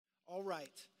All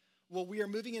right. Well, we are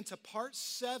moving into part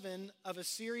 7 of a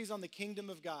series on the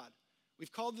kingdom of God.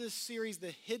 We've called this series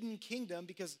the Hidden Kingdom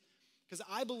because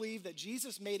I believe that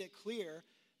Jesus made it clear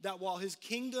that while his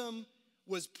kingdom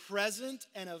was present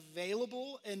and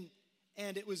available and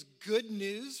it was good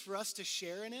news for us to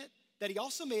share in it, that he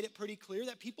also made it pretty clear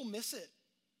that people miss it.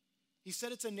 He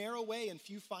said it's a narrow way and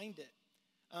few find it.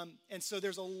 And so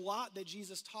there's a lot that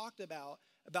Jesus talked about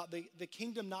the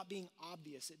kingdom not being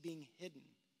obvious, it being hidden.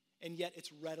 And yet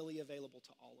it's readily available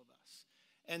to all of us.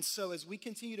 And so as we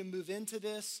continue to move into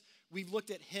this, we've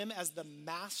looked at him as the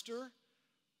master.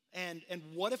 And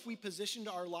what if we positioned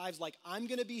our lives like I'm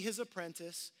going to be his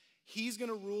apprentice, he's going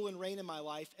to rule and reign in my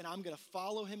life, and I'm going to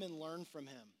follow him and learn from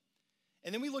him.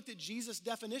 And then we looked at Jesus'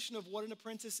 definition of what an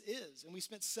apprentice is, and we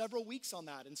spent several weeks on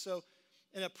that. And so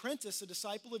an apprentice, a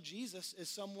disciple of Jesus,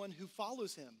 is someone who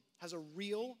follows him, has a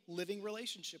real living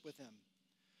relationship with him.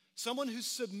 Someone who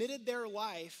submitted their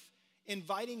life,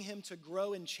 inviting him to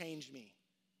grow and change me.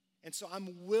 And so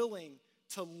I'm willing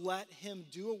to let him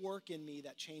do a work in me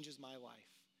that changes my life.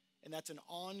 And that's an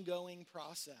ongoing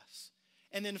process.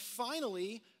 And then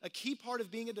finally, a key part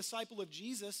of being a disciple of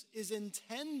Jesus is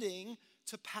intending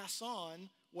to pass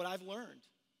on what I've learned,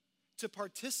 to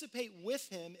participate with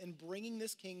him in bringing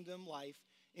this kingdom life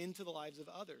into the lives of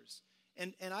others.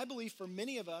 And I believe for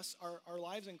many of us, our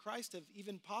lives in Christ have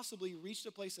even possibly reached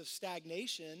a place of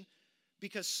stagnation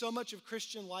because so much of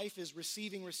Christian life is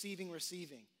receiving.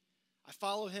 I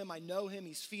follow him, I know him,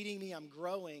 he's feeding me, I'm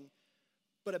growing.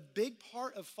 But a big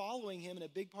part of following him and a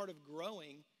big part of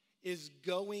growing is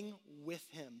going with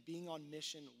him, being on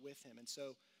mission with him. And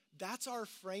so that's our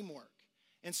framework.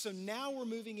 And so now we're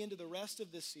moving into the rest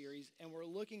of this series, and we're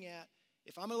looking at,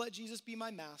 if I'm going to let Jesus be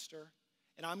my master,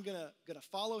 and I'm going to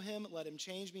follow him, let him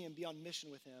change me, and be on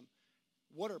mission with him,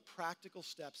 what are practical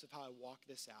steps of how I walk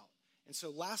this out? And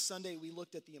so last Sunday, we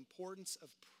looked at the importance of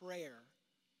prayer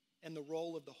and the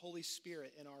role of the Holy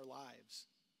Spirit in our lives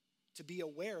to be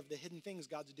aware of the hidden things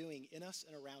God's doing in us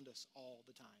and around us all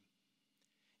the time.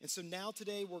 And so now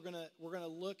today, we're gonna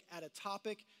look at a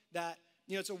topic that,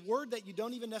 it's a word that you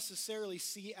don't even necessarily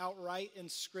see outright in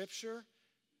Scripture,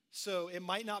 so it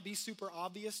might not be super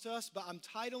obvious to us, but I'm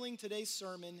titling today's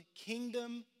sermon,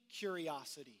 Kingdom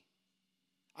Curiosity.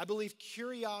 I believe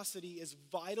curiosity is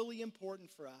vitally important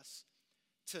for us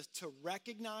to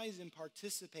recognize and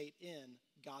participate in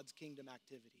God's kingdom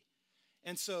activity.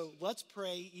 And so let's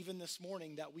pray even this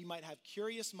morning that we might have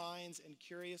curious minds and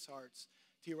curious hearts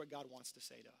to hear what God wants to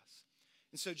say to us.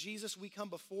 And so Jesus, we come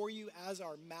before you as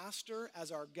our master,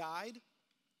 as our guide.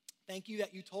 Thank you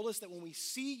that you told us that when we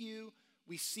see you,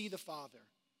 we see the Father.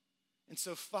 And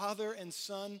so Father and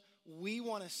Son, we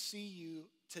want to see you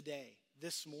today,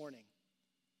 this morning.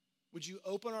 Would you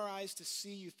open our eyes to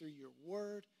see you through your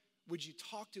word? Would you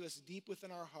talk to us deep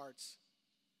within our hearts?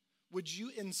 Would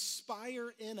you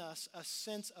inspire in us a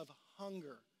sense of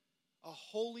hunger, a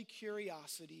holy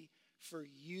curiosity for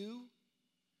you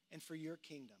and for your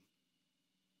kingdom?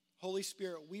 Holy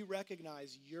Spirit, we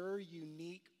recognize your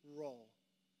unique role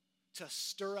to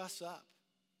stir us up,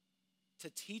 to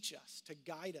teach us, to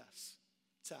guide us,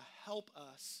 to help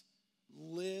us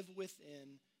live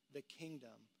within the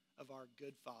kingdom of our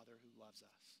good Father who loves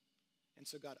us. And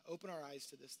so God, open our eyes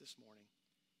to this morning.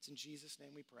 It's in Jesus'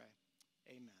 name we pray.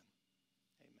 Amen.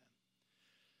 Amen.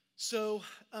 So,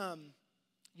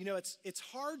 it's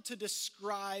hard to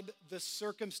describe the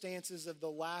circumstances of the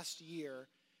last year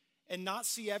and not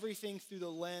see everything through the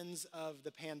lens of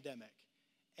the pandemic.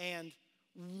 And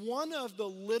one of the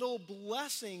little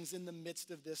blessings in the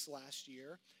midst of this last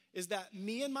year is that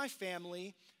me and my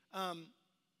family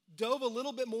dove a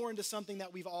little bit more into something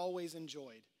that we've always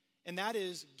enjoyed, and that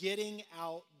is getting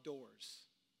outdoors.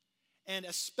 And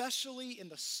especially in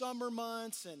the summer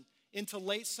months and into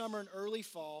late summer and early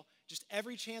fall, just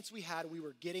every chance we had, we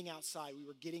were getting outside, we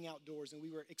were getting outdoors, and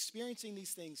we were experiencing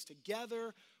these things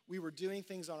together. We were doing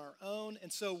things on our own.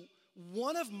 And so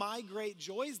one of my great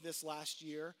joys this last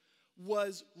year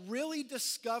was really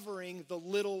discovering the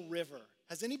Little River.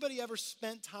 Has anybody ever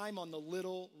spent time on the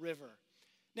Little River?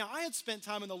 Now, I had spent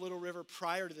time on the Little River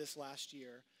prior to this last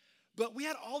year, but we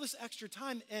had all this extra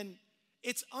time, and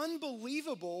it's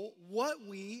unbelievable what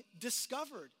we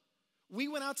discovered. We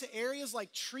went out to areas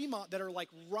like Tremont that are like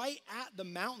right at the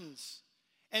mountains,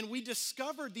 and we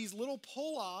discovered these little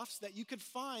pull-offs that you could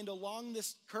find along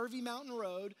this curvy mountain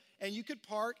road, and you could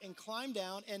park and climb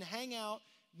down and hang out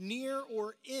near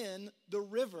or in the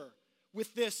river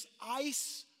with this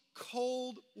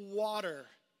ice-cold water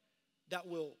that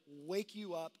will wake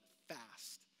you up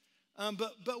fast.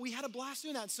 But we had a blast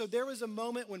doing that. So there was a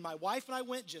moment when my wife and I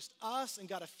went, just us, and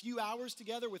got a few hours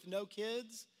together with no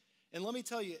kids. And let me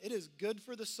tell you, it is good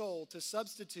for the soul to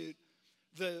substitute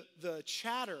the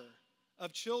chatter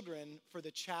of children for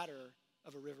the chatter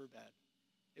of a riverbed.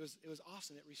 It was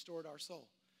awesome. It restored our soul.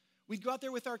 We'd go out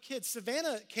there with our kids.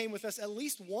 Savannah came with us at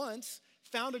least once,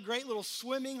 found a great little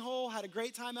swimming hole, had a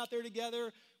great time out there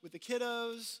together with the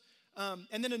kiddos.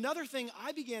 And then another thing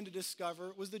I began to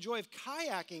discover was the joy of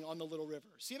kayaking on the Little River.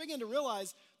 See, I began to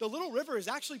realize the Little River is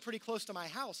actually pretty close to my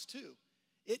house too.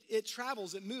 It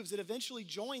travels, it moves, it eventually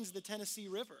joins the Tennessee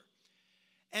River.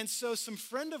 And so some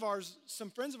friends of ours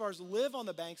live on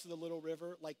the banks of the Little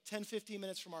River, like 10, 15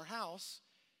 minutes from our house,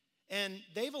 and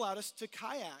they've allowed us to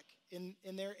kayak in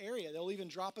their area. They'll even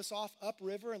drop us off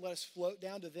upriver and let us float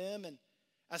down to them. And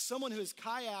as someone who has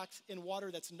kayaked in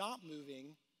water that's not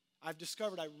moving, I've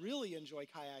discovered I really enjoy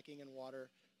kayaking in water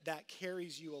that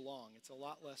carries you along. It's a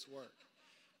lot less work.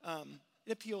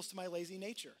 It appeals to my lazy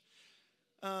nature.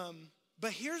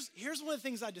 But here's one of the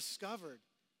things I discovered.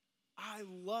 I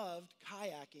loved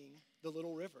kayaking the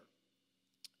Little River.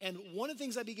 And one of the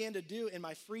things I began to do in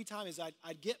my free time is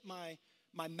I'd get my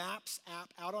Maps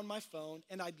app out on my phone,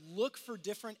 and I'd look for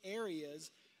different areas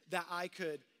that I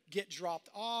could get dropped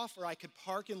off, or I could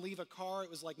park and leave a car. It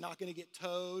was like not gonna get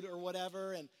towed or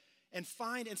whatever, and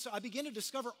so I began to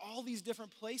discover all these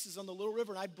different places on the Little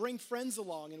River, and I'd bring friends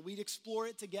along, and we'd explore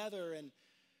it together,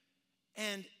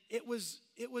 and it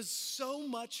was so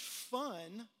much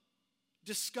fun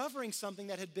discovering something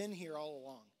that had been here all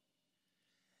along.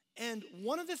 And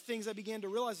one of the things I began to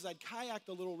realize as I'd kayak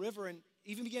the Little River and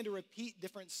even began to repeat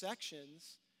different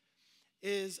sections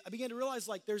is I began to realize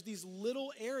like there's these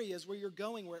little areas where you're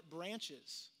going where it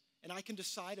branches. And I can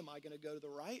decide, am I gonna go to the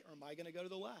right or am I gonna go to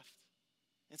the left?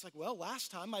 And it's like, well,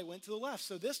 last time I went to the left,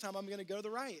 so this time I'm gonna go to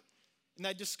the right. And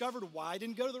I discovered why I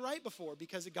didn't go to the right before,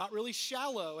 because it got really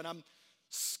shallow and I'm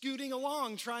scooting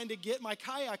along trying to get my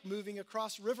kayak moving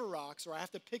across river rocks, or I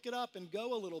have to pick it up and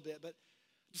go a little bit, but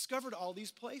discovered all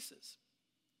these places.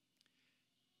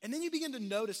 And then you begin to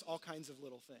notice all kinds of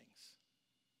little things.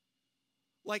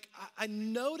 Like I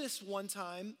noticed one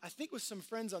time, I think with some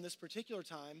friends on this particular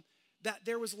time, that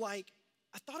there was like,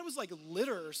 I thought it was like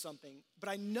litter or something, but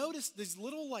I noticed this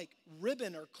little like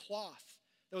ribbon or cloth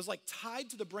that was like tied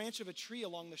to the branch of a tree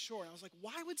along the shore. And I was like,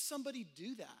 why would somebody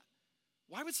do that?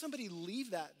 Why would somebody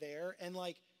leave that there and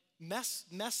like mess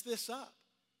this up?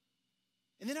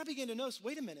 And then I began to notice,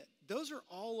 wait a minute, those are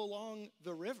all along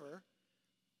the river.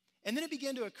 And then it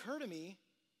began to occur to me,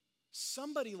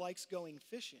 somebody likes going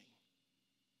fishing.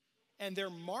 And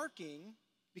they're marking,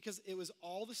 because it was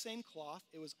all the same cloth,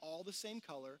 it was all the same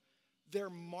color, they're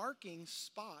marking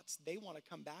spots they want to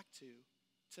come back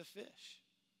to fish.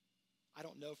 I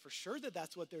don't know for sure that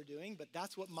that's what they're doing, but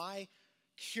that's what my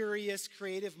curious,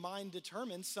 creative mind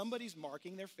determines. Somebody's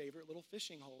marking their favorite little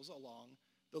fishing holes along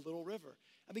the Little River.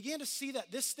 I began to see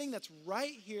that this thing that's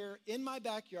right here in my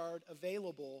backyard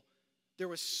available, there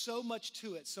was so much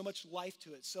to it, so much life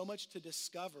to it, so much to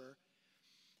discover.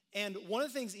 And one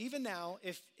of the things, even now,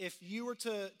 if you were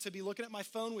to be looking at my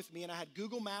phone with me and I had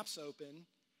Google Maps open,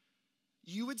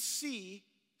 you would see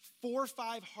 4 or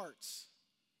 5 hearts.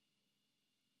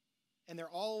 And they're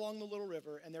all along the Little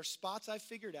River, and they're spots I've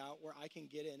figured out where I can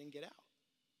get in and get out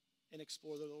and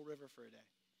explore the Little River for a day.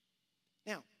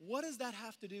 Now, what does that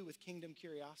have to do with kingdom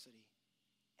curiosity?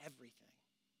 Everything.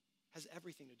 Has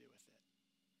everything to do with it.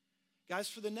 Guys,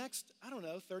 for the next,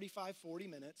 35, 40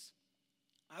 minutes,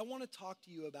 I want to talk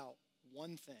to you about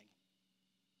one thing.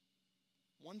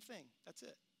 One thing, that's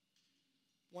it.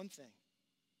 One thing.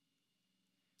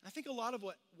 I think a lot of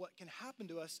what can happen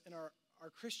to us in our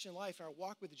Christian life, our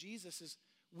walk with Jesus, is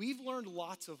we've learned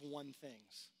lots of one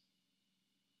things.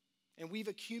 And we've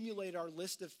accumulated our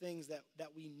list of things that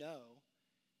we know.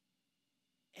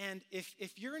 And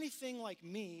if you're anything like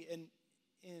me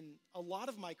in a lot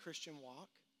of my Christian walk,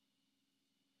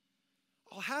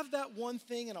 I'll have that one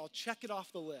thing and I'll check it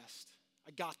off the list.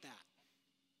 I got that.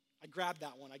 I grabbed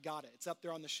that one. I got it. It's up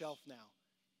there on the shelf now.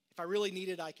 If I really need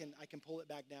it, I can pull it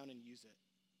back down and use it.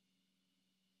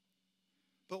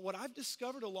 But what I've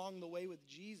discovered along the way with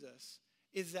Jesus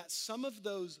is that some of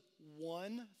those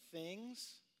one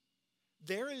things,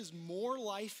 there is more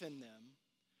life in them,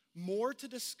 more to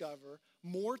discover,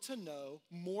 more to know,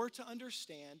 more to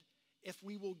understand if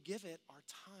we will give it our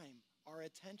time, our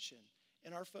attention,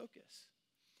 and our focus.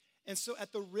 And so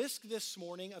at the risk this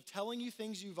morning of telling you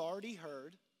things you've already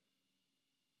heard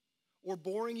or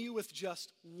boring you with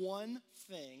just one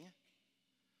thing,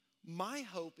 my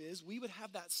hope is we would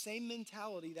have that same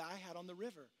mentality that I had on the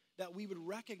river, that we would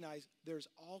recognize there's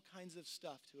all kinds of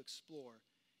stuff to explore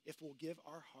if we'll give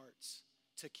our hearts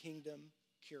to kingdom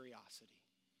curiosity.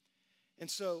 And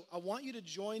so I want you to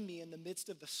join me in the midst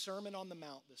of the Sermon on the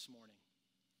Mount this morning.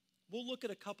 We'll look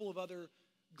at a couple of other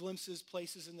glimpses,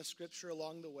 places in the scripture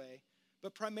along the way.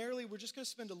 But primarily, we're just going to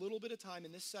spend a little bit of time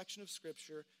in this section of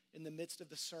scripture in the midst of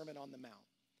the Sermon on the Mount.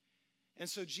 And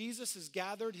so Jesus has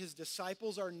gathered, his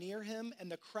disciples are near him,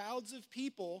 and the crowds of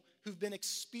people who've been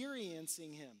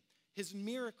experiencing him, his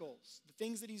miracles, the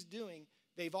things that he's doing,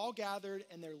 they've all gathered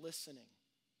and they're listening.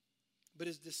 But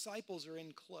his disciples are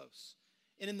in close.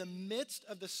 And in the midst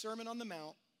of the Sermon on the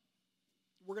Mount,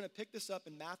 we're going to pick this up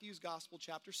in Matthew's Gospel,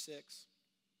 chapter 6,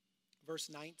 verse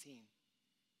 19.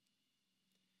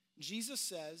 Jesus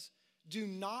says, "Do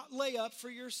not lay up for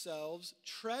yourselves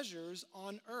treasures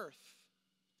on earth,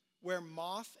 where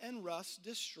moth and rust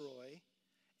destroy,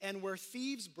 and where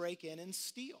thieves break in and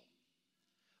steal.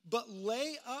 But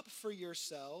lay up for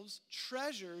yourselves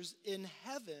treasures in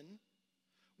heaven,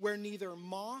 where neither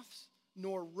moth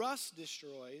nor rust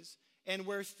destroys, and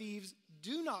where thieves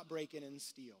do not break in and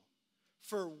steal.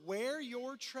 For where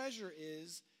your treasure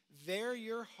is, there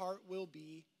your heart will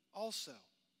be also."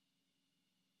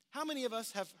 How many of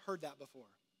us have heard that before?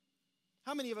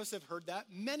 How many of us have heard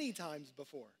that many times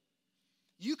before?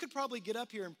 You could probably get up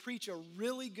here and preach a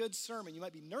really good sermon. You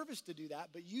might be nervous to do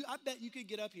that, but I bet you could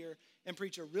get up here and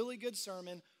preach a really good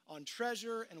sermon on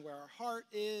treasure and where our heart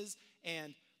is,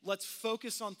 and let's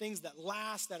focus on things that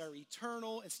last, that are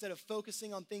eternal, instead of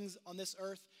focusing on things on this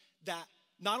earth that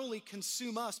not only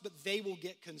consume us, but they will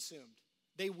get consumed.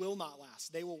 They will not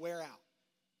last. They will wear out.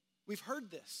 We've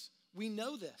heard this. We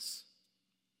know this.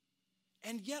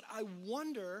 And yet I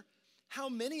wonder how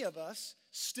many of us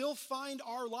still find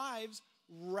our lives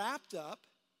wrapped up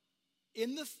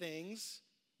in the things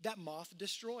that moth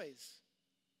destroys,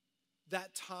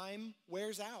 that time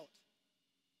wears out,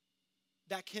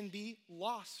 that can be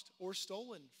lost or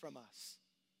stolen from us.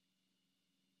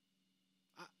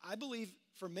 I believe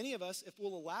for many of us, if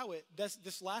we'll allow it,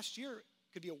 this last year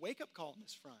could be a wake-up call on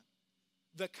this front.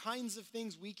 The kinds of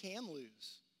things we can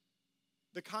lose,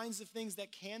 the kinds of things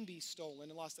that can be stolen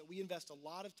and lost, that we invest a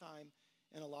lot of time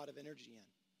and a lot of energy in.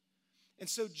 And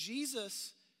so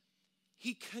Jesus,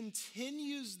 he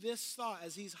continues this thought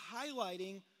as he's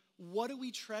highlighting, what do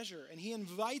we treasure? And he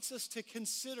invites us to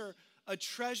consider a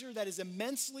treasure that is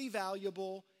immensely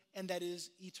valuable and that is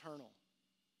eternal,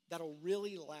 that'll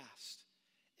really last.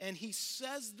 And he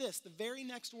says this, the very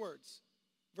next words,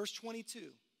 verse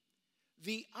 22,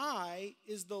 "The eye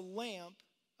is the lamp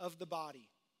of the body."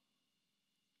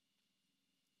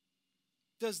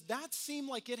 Does that seem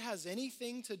like it has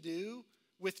anything to do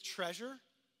with treasure?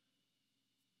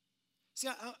 See,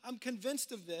 I'm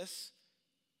convinced of this,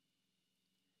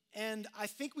 and I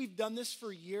think we've done this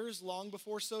for years, long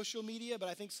before social media, but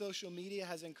I think social media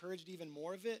has encouraged even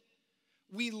more of it.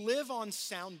 We live on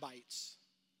sound bites.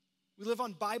 We live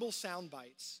on Bible sound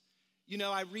bites. You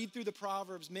know, I read through the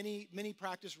Proverbs. Many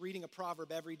practice reading a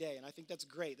proverb every day, and I think that's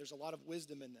great. There's a lot of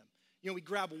wisdom in them. You know, we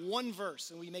grab one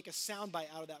verse and we make a sound bite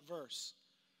out of that verse.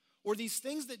 Or these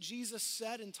things that Jesus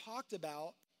said and talked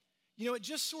about, you know, it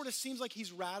just sort of seems like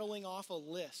he's rattling off a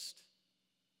list.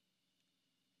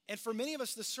 And for many of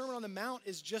us, the Sermon on the Mount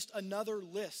is just another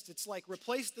list. It's like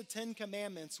replace the 10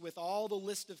 Commandments with all the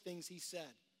list of things he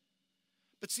said.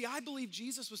 But see, I believe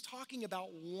Jesus was talking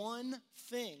about one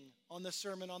thing on the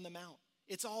Sermon on the Mount.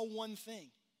 It's all one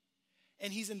thing.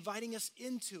 And he's inviting us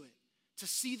into it, to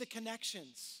see the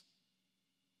connections,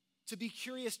 to be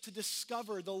curious, to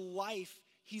discover the life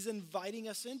he's inviting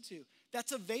us into.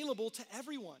 That's available to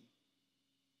everyone.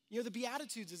 You know, the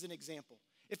Beatitudes is an example.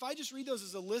 If I just read those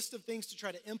as a list of things to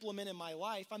try to implement in my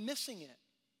life, I'm missing it.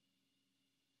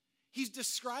 He's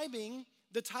describing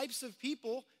the types of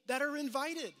people that are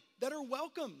invited, that are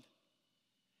welcomed.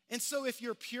 And so if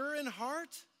you're pure in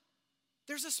heart,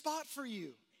 there's a spot for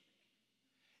you.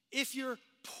 If you're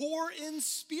poor in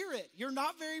spirit, you're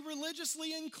not very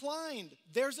religiously inclined,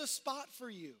 there's a spot for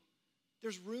you.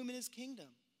 There's room in his kingdom.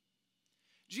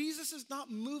 Jesus is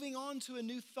not moving on to a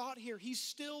new thought here. He's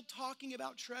still talking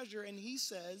about treasure, and he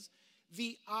says,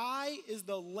 the eye is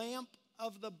the lamp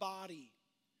of the body.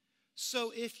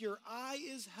 So if your eye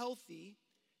is healthy,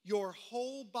 your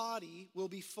whole body will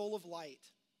be full of light.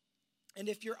 And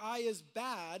if your eye is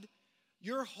bad,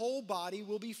 your whole body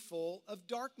will be full of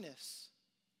darkness.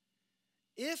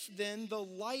 If then the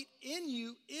light in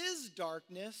you is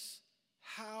darkness,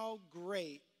 how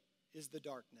great is the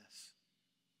darkness?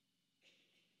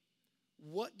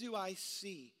 What do I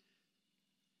see?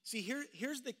 See,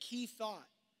 here's the key thought.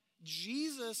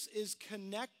 Jesus is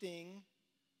connecting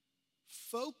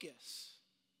focus,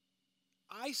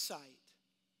 eyesight,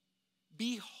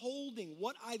 beholding,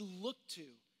 what I look to.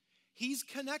 He's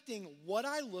connecting what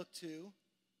I look to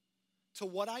to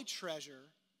what I treasure,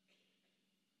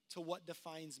 to what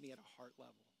defines me at a heart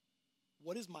level.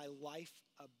 What is my life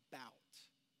about?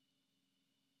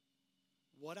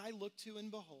 What I look to and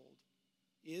behold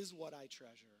is what I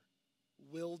treasure,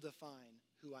 will define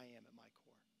who I am at my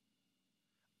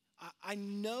core. I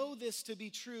know this to be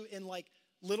true in like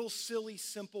little silly,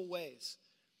 simple ways.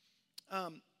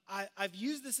 I've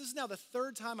used this is now the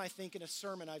third time I think in a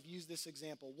sermon I've used this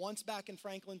example. Once back in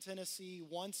Franklin, Tennessee,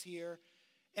 once here.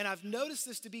 And I've noticed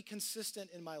this to be consistent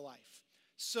in my life.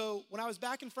 So when I was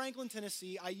back in Franklin,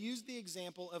 Tennessee, I used the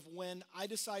example of when I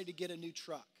decided to get a new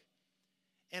truck.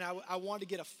 And I wanted to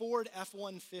get a Ford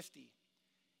F-150.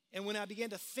 And when I began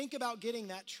to think about getting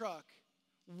that truck,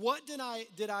 what did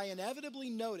I inevitably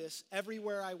notice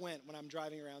everywhere I went when I'm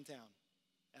driving around town?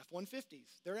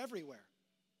 F-150s. They're everywhere.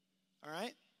 All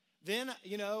right? Then,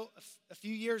 a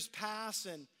few years pass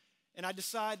and I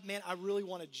decide, man, I really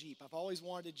want a Jeep. I've always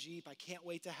wanted a Jeep. I can't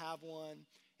wait to have one.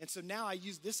 And so now I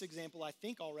use this example, I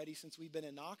think already since we've been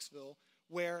in Knoxville,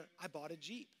 where I bought a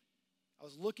Jeep. I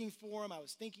was looking for them. I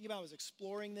was thinking about, I was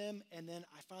exploring them. And then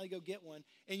I finally go get one.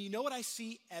 And you know what I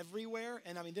see everywhere?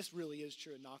 And I mean, this really is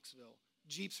true in Knoxville.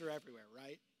 Jeeps are everywhere,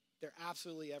 right? They're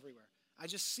absolutely everywhere. I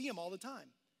just see them all the time.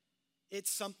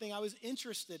 It's something I was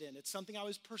interested in. It's something I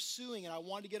was pursuing and I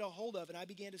wanted to get a hold of, and I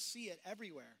began to see it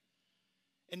everywhere.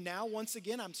 And now, once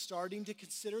again, I'm starting to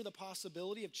consider the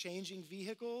possibility of changing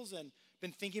vehicles and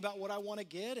been thinking about what I want to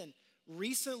get. And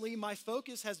recently, my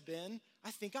focus has been,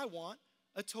 I think I want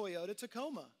a Toyota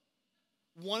Tacoma.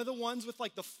 One of the ones with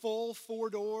like the full 4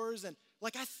 doors, and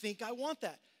like I think I want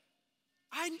that.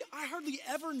 I hardly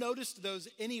ever noticed those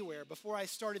anywhere before I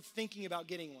started thinking about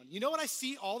getting one. You know what I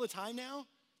see all the time now?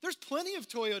 There's plenty of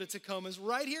Toyota Tacomas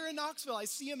right here in Knoxville. I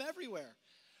see them everywhere.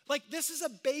 Like, this is a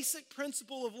basic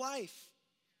principle of life.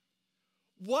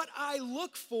 What I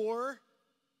look for,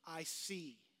 I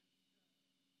see.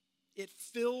 It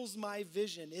fills my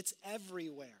vision. It's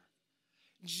everywhere.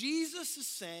 Jesus is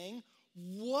saying,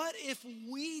 what if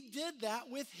we did that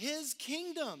with his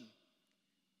kingdom?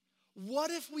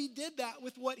 What if we did that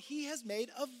with what he has made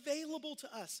available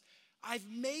to us? I've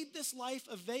made this life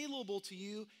available to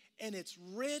you, and it's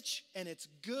rich, and it's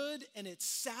good, and it's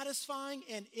satisfying,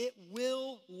 and it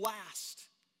will last.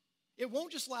 It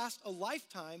won't just last a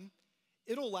lifetime,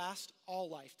 it'll last all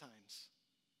lifetimes.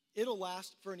 It'll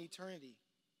last for an eternity.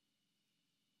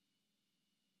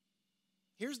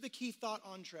 Here's the key thought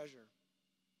on treasure.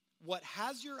 What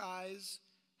has your eyes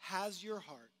has your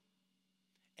heart,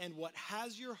 and what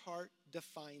has your heart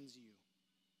defines you.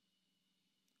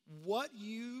 What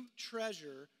you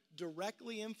treasure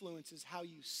directly influences how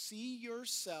you see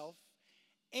yourself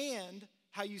and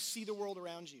how you see the world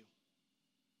around you.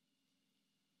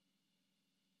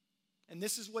 And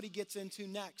this is what he gets into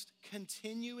next,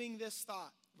 continuing this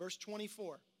thought. Verse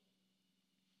 24.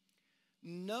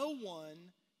 No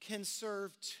one can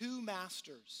serve 2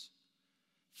 masters,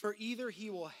 for either he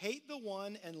will hate the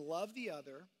one and love the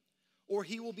other, or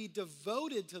he will be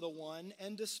devoted to the one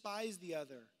and despise the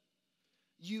other.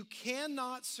 You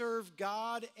cannot serve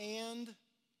God and,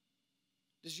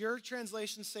 does your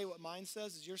translation say what mine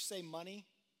says? Does yours say money?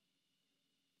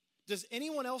 Does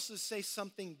anyone else's say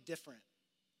something different?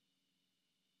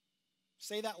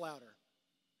 Say that louder.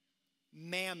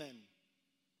 Mammon.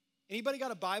 Anybody got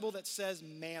a Bible that says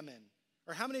mammon?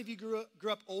 Or how many of you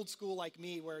grew up old school like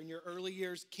me, where in your early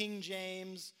years, King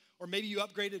James, or maybe you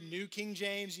upgraded New King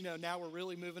James, now we're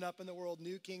really moving up in the world,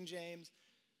 New King James.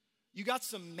 You got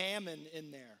some mammon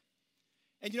in there.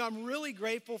 And I'm really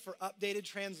grateful for updated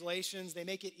translations. They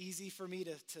make it easy for me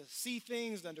to see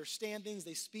things, to understand things.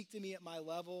 They speak to me at my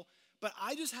level. But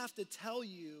I just have to tell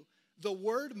you, the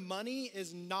word money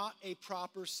is not a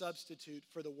proper substitute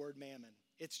for the word mammon.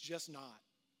 It's just not.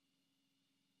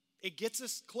 It gets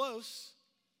us close.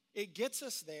 It gets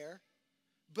us there.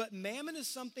 But mammon is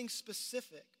something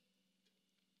specific.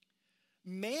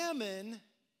 Mammon,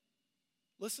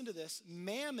 listen to this,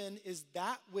 mammon is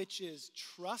that which is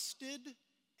trusted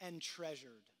and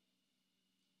treasured.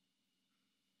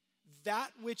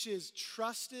 That which is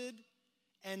trusted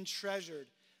and treasured.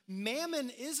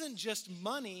 Mammon isn't just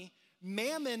money.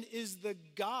 Mammon is the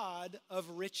god of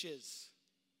riches.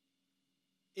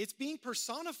 It's being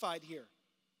personified here.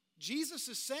 Jesus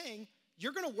is saying,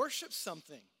 you're going to worship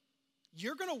something.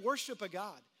 You're going to worship a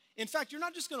God. In fact, you're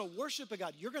not just going to worship a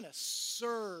God, you're going to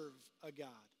serve a God.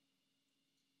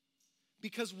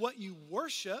 Because what you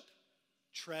worship,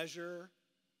 treasure,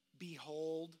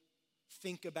 behold,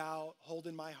 think about, hold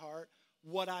in my heart,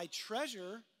 what I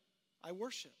treasure, I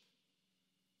worship.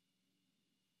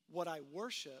 What I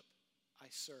worship, I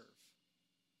serve.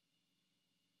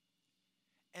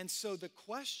 And so the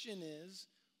question is,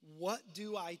 what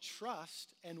do I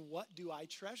trust and what do I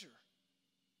treasure?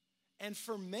 And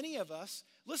for many of us,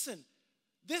 listen,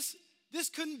 this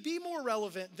couldn't be more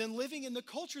relevant than living in the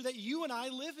culture that you and I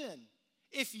live in.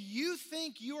 If you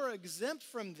think you are exempt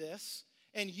from this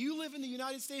and you live in the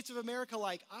United States of America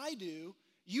like I do,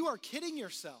 you are kidding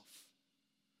yourself.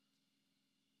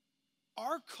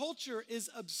 Our culture is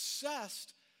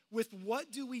obsessed with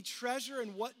what do we treasure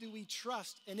and what do we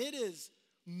trust. And it is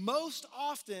most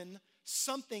often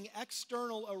something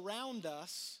external around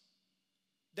us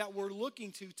that we're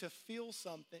looking to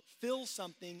fill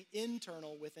something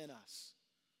internal within us.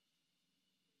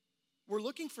 We're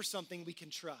looking for something we can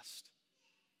trust,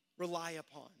 rely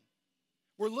upon.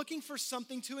 We're looking for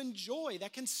something to enjoy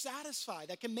that can satisfy,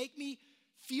 that can make me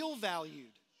feel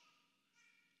valued.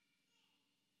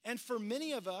 And for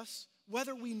many of us,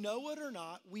 whether we know it or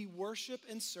not, we worship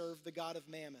and serve the god of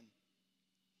Mammon.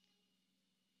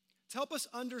 To help us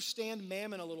understand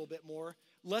Mammon a little bit more,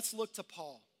 let's look to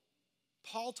Paul.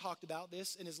 Paul talked about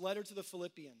this in his letter to the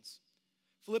Philippians.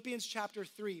 Philippians chapter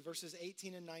 3, verses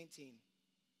 18 and 19.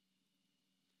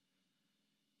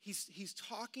 He's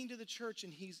talking to the church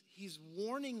and he's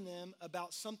warning them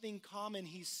about something common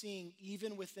he's seeing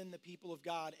even within the people of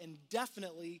God and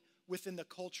definitely within the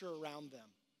culture around them.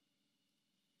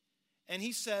 And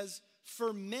he says,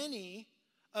 "For many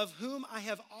of whom I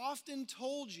have often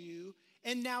told you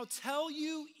and now tell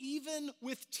you even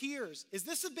with tears." Is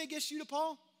this a big issue to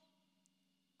Paul?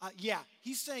 Yeah,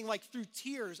 he's saying like through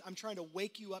tears, I'm trying to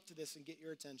wake you up to this and get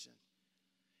your attention.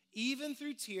 Even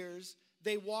through tears,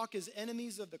 they walk as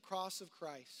enemies of the cross of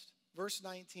Christ. Verse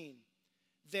 19,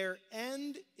 their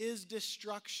end is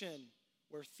destruction,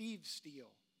 where thieves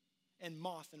steal and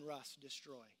moth and rust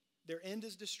destroy. Their end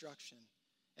is destruction.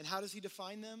 And how does he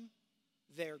define them?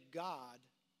 Their God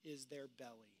is their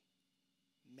belly,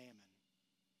 Mammon.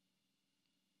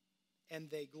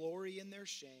 And they glory in their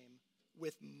shame,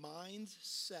 with minds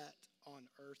set on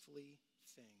earthly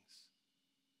things.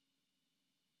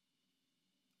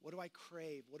 What do I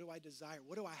crave? What do I desire?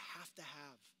 What do I have to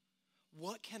have?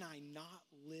 What can I not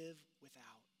live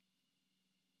without?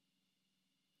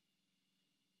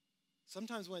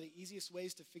 Sometimes one of the easiest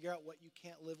ways to figure out what you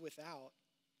can't live without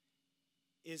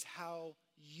is how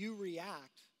you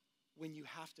react when you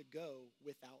have to go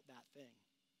without that thing.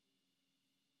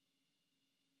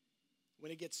 When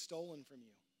it gets stolen from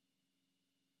you.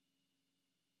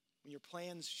 When your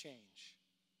plans change,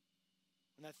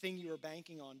 when that thing you were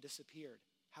banking on disappeared,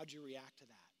 how'd you react to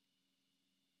that?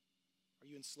 Are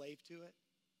you enslaved to it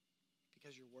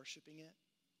because you're worshiping it?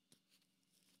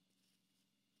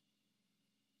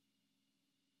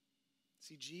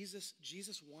 See,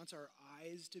 Jesus wants our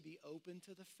eyes to be open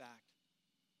to the fact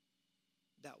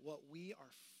that what we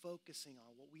are focusing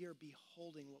on, what we are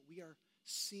beholding, what we are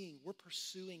seeing, we're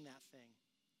pursuing that thing.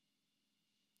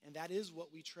 And that is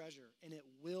what we treasure, and it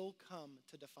will come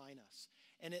to define us.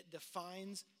 And it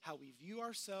defines how we view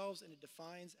ourselves, and it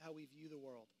defines how we view the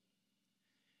world.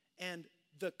 And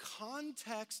the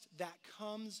context that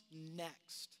comes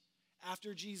next,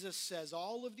 after Jesus says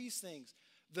all of these things,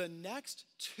 the next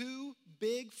two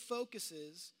big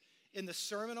focuses in the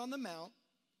Sermon on the Mount,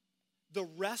 the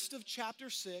rest of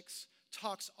chapter 6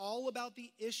 talks all about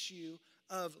the issue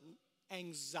of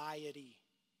anxiety.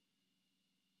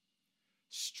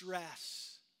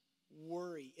 Stress,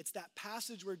 worry. It's that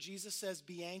passage where Jesus says,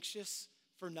 be anxious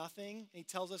for nothing. And he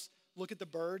tells us, look at the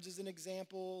birds as an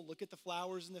example. Look at the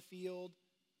flowers in the field.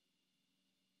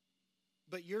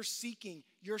 But you're seeking,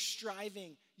 you're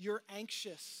striving, you're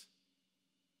anxious.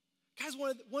 Guys,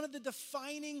 one of the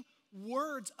defining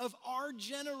words of our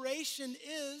generation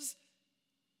is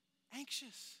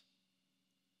anxious,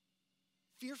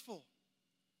 fearful,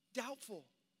 doubtful,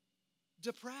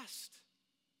 depressed.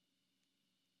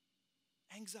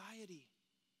 Anxiety.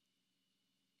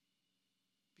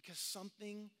 Because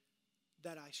something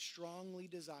that I strongly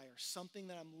desire, something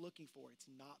that I'm looking for, it's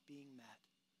not being met.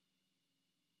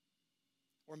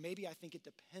 Or maybe I think it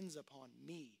depends upon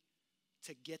me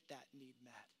to get that need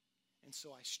met. And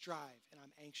so I strive and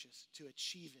I'm anxious to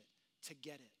achieve it, to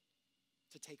get it,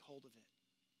 to take hold of it.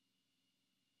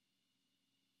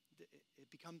 It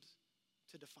becomes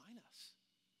to define us.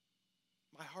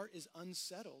 My heart is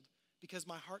unsettled because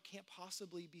my heart can't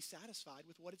possibly be satisfied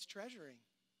with what it's treasuring.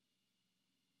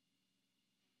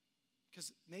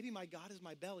 Because maybe my God is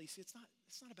my belly. See, it's not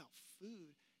about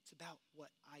food. It's about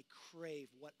what I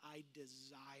crave, what I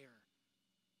desire.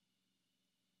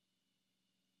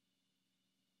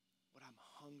 What I'm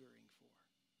hungering for.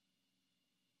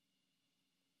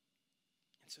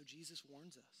 And so Jesus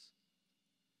warns us.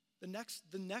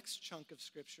 The next chunk of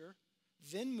Scripture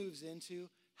then moves into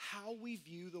how we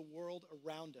view the world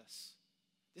around us.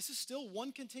 This is still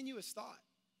one continuous thought.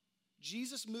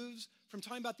 Jesus moves from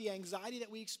talking about the anxiety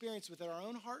that we experience within our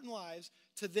own heart and lives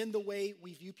to then the way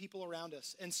we view people around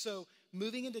us. And so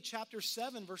moving into chapter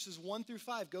 7, verses 1 through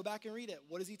 5, go back and read it.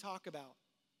 What does he talk about?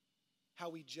 How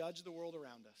we judge the world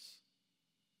around us.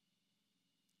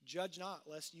 Judge not,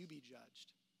 lest you be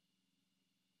judged.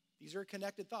 These are a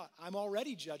connected thought. I'm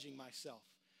already judging myself.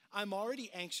 I'm already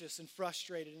anxious and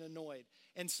frustrated and annoyed.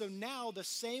 And so now the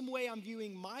same way I'm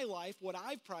viewing my life, what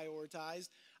I've prioritized,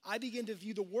 I begin to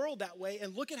view the world that way,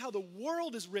 and look at how the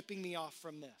world is ripping me off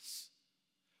from this.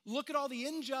 Look at all the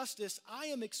injustice I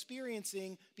am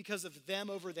experiencing because of them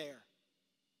over there.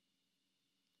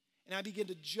 And I begin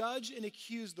to judge and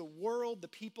accuse the world, the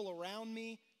people around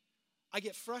me. I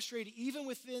get frustrated even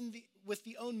with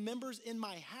the own members in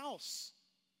my house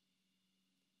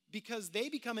because they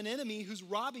become an enemy who's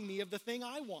robbing me of the thing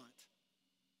I want.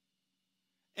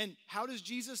 And how does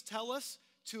Jesus tell us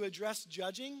to address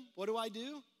judging? What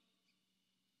do?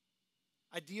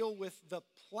 I deal with the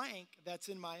plank that's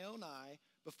in my own eye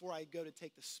before I go to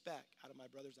take the speck out of my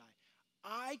brother's eye.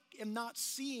 I am not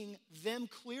seeing them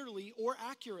clearly or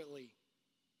accurately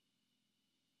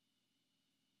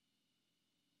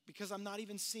because I'm not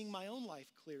even seeing my own life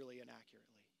clearly and accurately.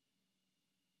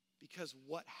 Because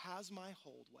what has my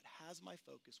hold, what has my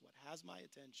focus, what has my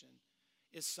attention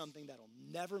is something that'll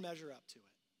never measure up to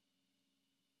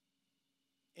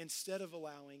it. Instead of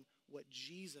allowing what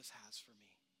Jesus has for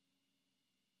me,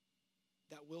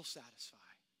 that will satisfy,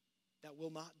 that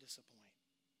will not disappoint,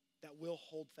 that will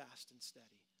hold fast and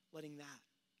steady, letting that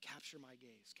capture my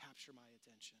gaze, capture my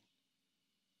attention.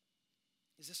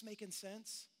 Is this making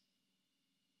sense?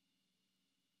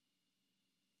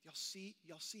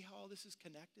 Y'all see how all this is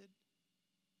connected?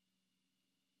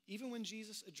 Even when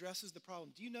Jesus addresses the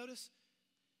problem, do you notice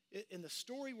in the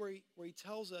story where he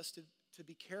tells us to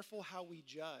be careful how we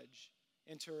judge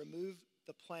and to remove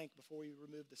the plank before we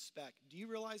remove the speck, do you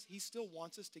realize he still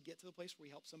wants us to get to the place where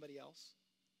we help somebody else?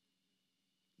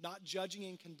 Not judging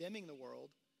and condemning the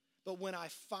world, but when I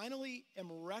finally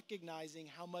am recognizing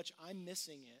how much I'm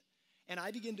missing it, and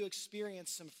I begin to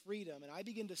experience some freedom, and I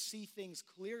begin to see things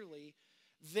clearly,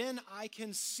 then I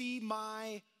can see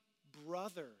my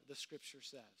brother, the scripture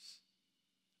says,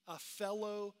 a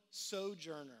fellow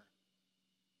sojourner.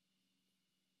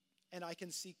 And I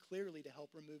can see clearly to help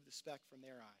remove the speck from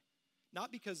their eye.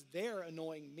 Not because they're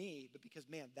annoying me, but because,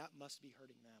 man, that must be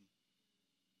hurting them.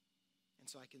 And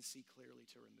so I can see clearly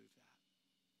to remove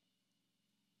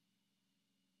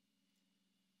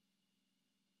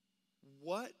that.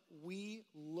 What we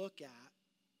look at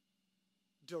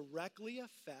directly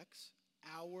affects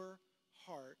our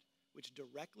heart, which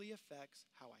directly affects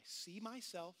how I see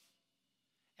myself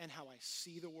and how I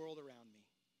see the world around me.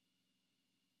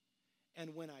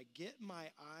 And when I get my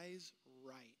eyes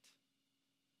right,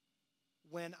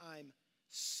 when I'm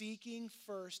seeking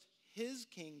first his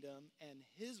kingdom and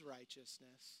his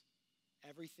righteousness,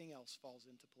 everything else falls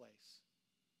into place.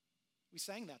 We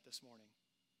sang that this morning.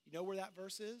 You know where that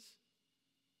verse is?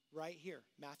 Right here,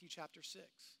 Matthew chapter 6.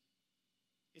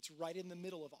 It's right in the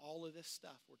middle of all of this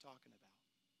stuff we're talking about.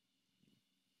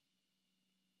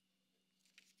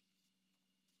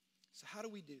 So how do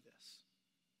we do this?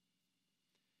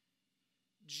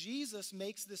 Jesus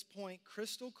makes this point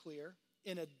crystal clear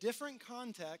in a different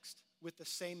context with the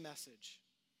same message.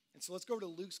 And so let's go to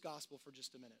Luke's gospel for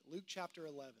just a minute. Luke chapter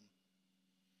 11.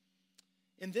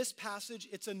 In this passage,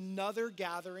 it's another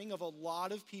gathering of a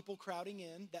lot of people crowding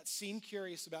in that seem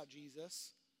curious about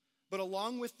Jesus. But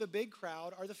along with the big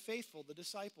crowd are the faithful, the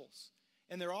disciples.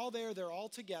 And they're all there, they're all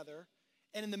together.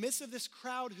 And in the midst of this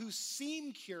crowd who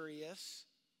seem curious,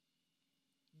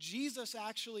 Jesus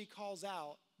actually calls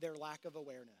out their lack of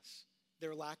awareness,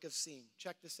 their lack of seeing.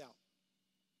 Check this out.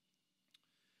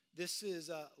 This is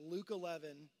Luke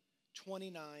 11,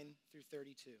 29 through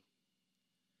 32.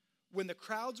 When the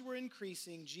crowds were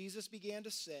increasing, Jesus began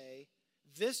to say,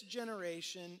 "This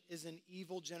generation is an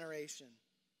evil generation."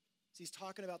 So he's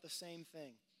talking about the same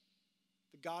thing.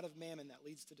 The god of mammon that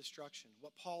leads to destruction.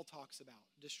 What Paul talks about,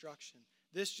 destruction.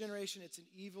 This generation, it's an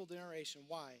evil generation.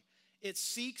 Why? It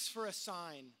seeks for a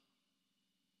sign.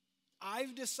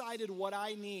 I've decided what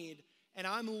I need, and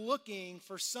I'm looking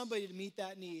for somebody to meet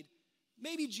that need.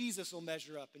 Maybe Jesus will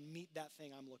measure up and meet that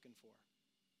thing I'm looking for.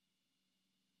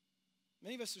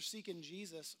 Many of us are seeking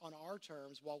Jesus on our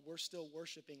terms while we're still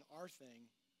worshiping our thing,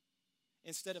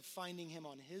 instead of finding him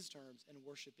on his terms and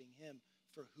worshiping him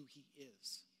for who he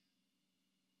is.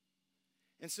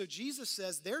 And so Jesus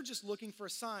says they're just looking for a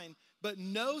sign, but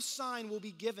no sign will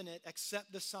be given it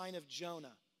except the sign of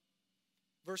Jonah.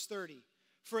 Verse 30,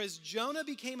 For as Jonah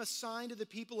became a sign to the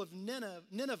people of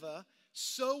Nineveh,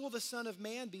 so will the Son of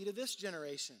Man be to this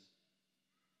generation.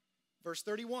 Verse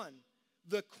 31,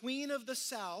 the queen of the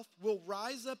south will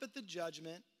rise up at the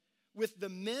judgment with the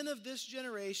men of this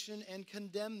generation and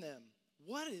condemn them.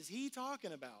 What is he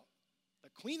talking about? The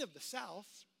queen of the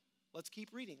south? Let's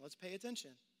keep reading. Let's pay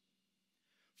attention.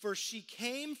 For she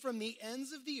came from the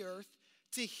ends of the earth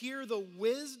to hear the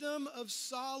wisdom of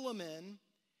Solomon,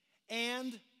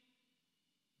 and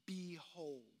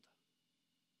behold.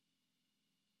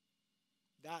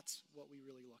 That's what we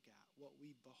really look at, what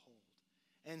we behold.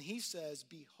 And he says,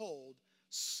 behold,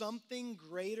 something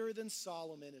greater than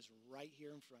Solomon is right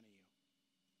here in front of you.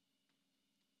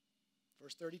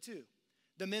 Verse 32,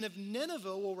 the men of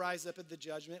Nineveh will rise up at the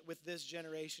judgment with this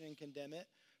generation and condemn it,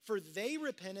 for they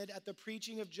repented at the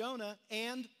preaching of Jonah,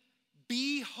 and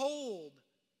behold,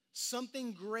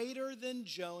 something greater than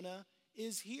Jonah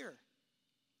is here.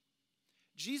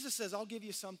 Jesus says, I'll give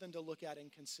you something to look at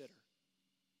and consider.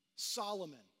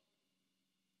 Solomon.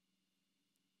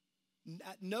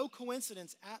 No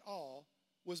coincidence at all,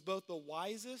 was both the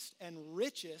wisest and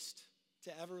richest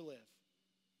to ever live.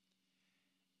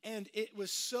 And it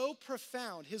was so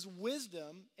profound, his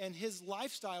wisdom and his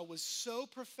lifestyle was so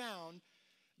profound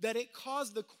that it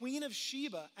caused the Queen of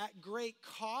Sheba at great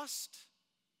cost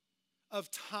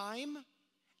of time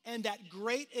and at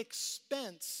great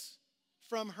expense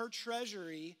from her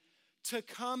treasury to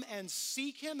come and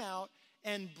seek him out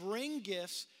and bring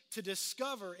gifts to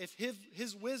discover if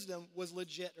his wisdom was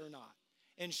legit or not.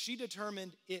 And she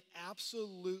determined it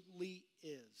absolutely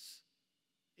is.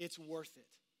 It's worth it.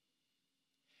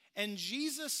 And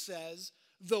Jesus says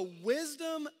the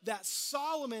wisdom that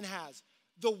Solomon has,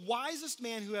 the wisest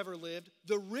man who ever lived,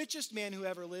 the richest man who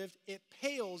ever lived, it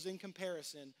pales in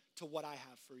comparison to what I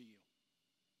have for you.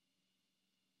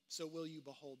 So will you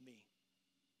behold me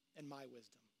and my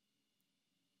wisdom?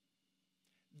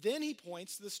 Then he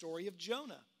points to the story of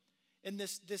Jonah in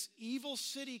this evil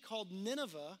city called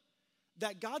Nineveh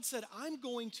that God said, I'm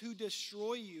going to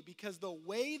destroy you because the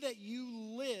way that you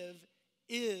live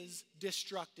is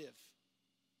destructive.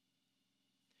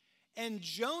 And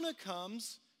Jonah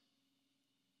comes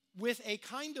with a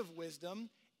kind of wisdom.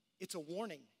 It's a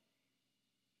warning.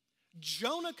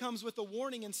 Jonah comes with a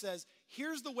warning and says,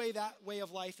 here's the way that way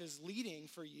of life is leading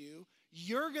for you.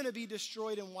 You're going to be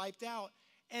destroyed and wiped out.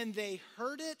 And they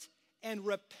heard it and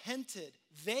repented.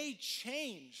 They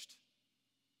changed.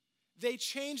 They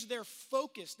changed their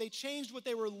focus. They changed what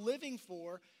they were living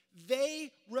for.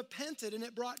 They repented and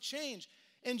it brought change.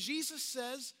 And Jesus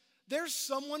says, there's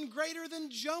someone greater than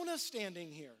Jonah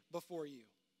standing here before you.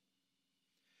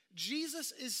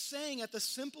 Jesus is saying at the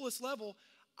simplest level,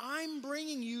 I'm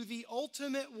bringing you the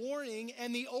ultimate warning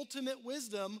and the ultimate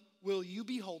wisdom. Will you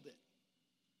behold it?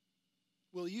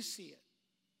 Will you see it?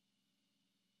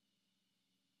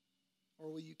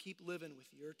 Or will you keep living with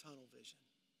your tunnel vision,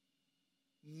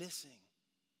 missing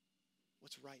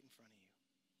what's right in front of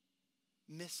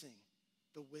you, missing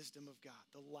the wisdom of God,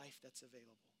 the life that's available?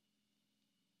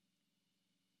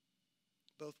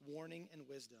 Both warning and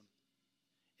wisdom.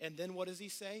 And then what does he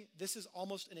say? This is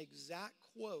almost an exact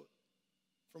quote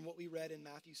from what we read in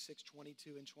Matthew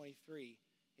 6:22 and 23.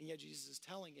 And yet Jesus is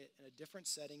telling it in a different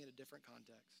setting, in a different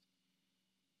context.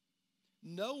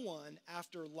 No one,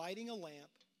 after lighting a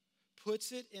lamp,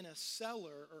 puts it in a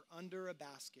cellar or under a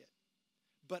basket,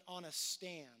 but on a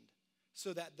stand,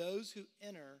 so that those who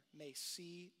enter may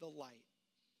see the light.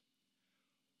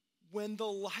 When the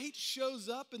light shows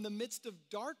up in the midst of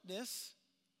darkness,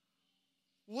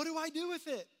 what do I do with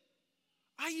it?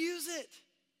 I use it.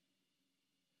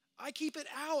 I keep it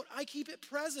out. I keep it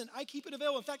present. I keep it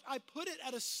available. In fact, I put it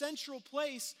at a central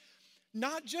place,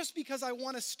 not just because I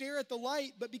want to stare at the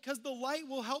light, but because the light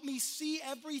will help me see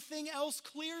everything else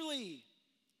clearly.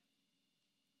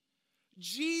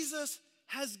 Jesus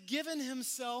has given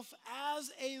himself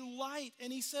as a light,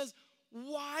 and he says,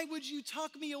 why would you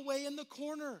tuck me away in the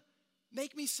corner?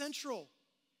 Make me central.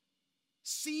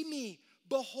 See me,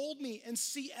 behold me, and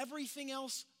see everything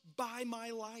else by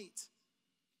my light.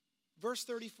 Verse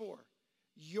 34,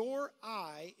 your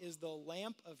eye is the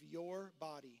lamp of your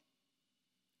body.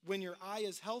 When your eye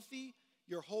is healthy,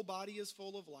 your whole body is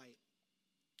full of light.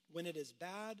 When it is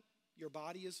bad, your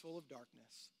body is full of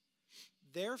darkness.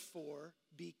 Therefore,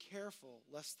 be careful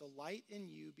lest the light in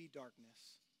you be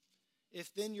darkness.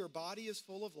 If then your body is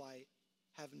full of light,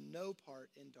 have no part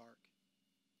in dark.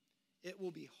 It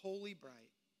will be wholly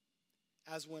bright,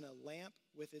 as when a lamp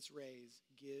with its rays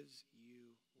gives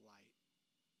you light.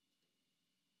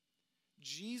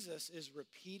 Jesus is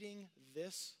repeating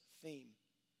this theme.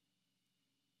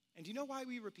 And do you know why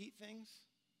we repeat things?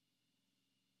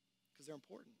 Because they're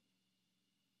important.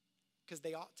 Because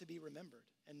they ought to be remembered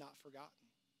and not forgotten.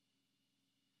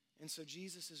 And so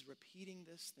Jesus is repeating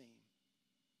this theme.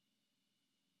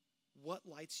 What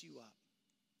lights you up?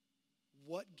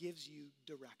 What gives you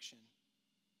direction?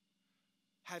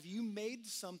 Have you made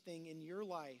something in your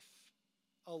life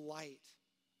a light,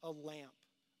 a lamp,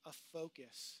 a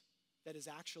focus that is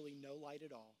actually no light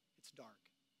at all? It's dark.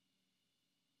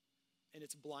 And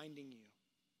it's blinding you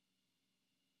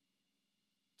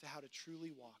to how to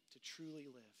truly walk, to truly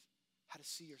live, how to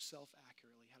see yourself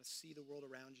accurately, how to see the world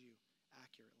around you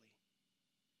accurately.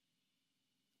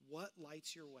 What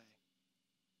lights your way?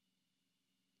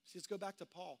 See, let's go back to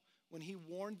Paul. When he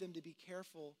warned them to be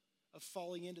careful of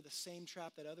falling into the same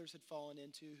trap that others had fallen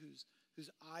into, whose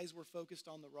eyes were focused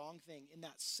on the wrong thing, in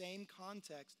that same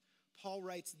context, Paul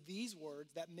writes these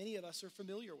words that many of us are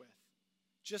familiar with.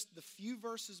 Just the few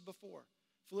verses before,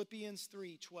 Philippians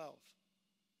 3:12.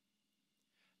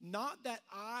 Not that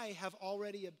I have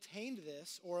already obtained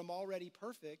this or am already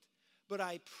perfect, but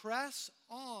I press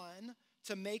on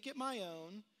to make it my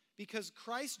own because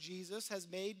Christ Jesus has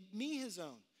made me his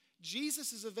own.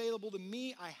 Jesus is available to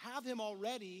me. I have him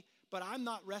already, but I'm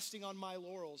not resting on my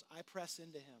laurels. I press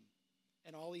into him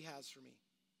and all he has for me.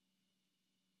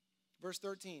 Verse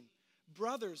 13.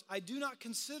 Brothers, I do not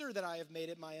consider that I have made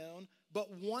it my own,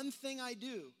 but one thing I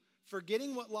do,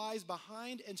 forgetting what lies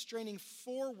behind and straining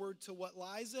forward to what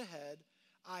lies ahead,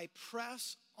 I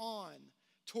press on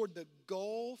toward the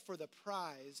goal for the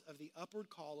prize of the upward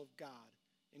call of God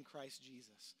in Christ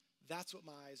Jesus. That's what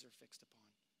my eyes are fixed upon.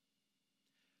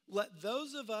 Let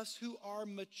those of us who are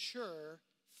mature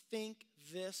think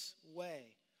this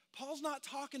way. Paul's not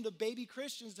talking to baby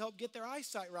Christians to help get their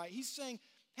eyesight right. He's saying,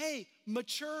 hey,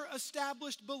 mature,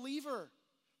 established believer,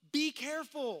 be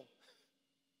careful.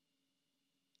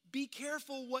 Be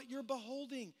careful what you're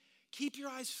beholding. Keep your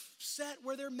eyes set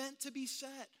where they're meant to be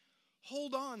set.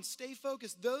 Hold on, stay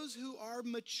focused. Those who are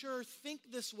mature think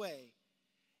this way.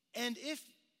 And if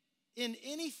in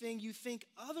anything you think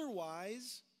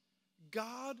otherwise,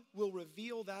 God will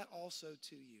reveal that also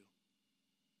to you.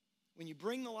 When you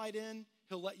bring the light in,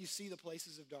 he'll let you see the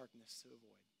places of darkness to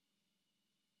avoid.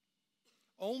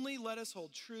 Only let us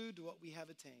hold true to what we have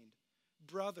attained.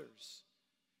 Brothers,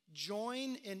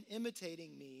 join in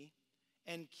imitating me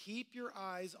and keep your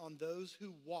eyes on those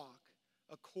who walk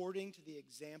according to the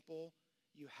example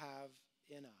you have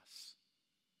in us.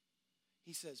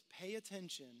 He says, pay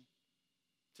attention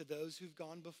to those who've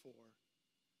gone before,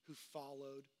 who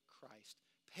followed Christ.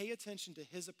 Pay attention to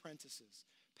his apprentices.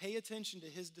 Pay attention to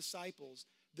his disciples.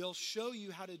 They'll show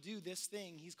you how to do this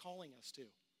thing he's calling us to.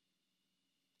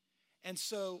 And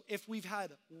so if we've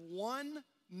had one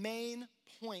main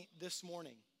point this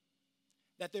morning,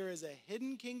 that there is a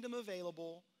hidden kingdom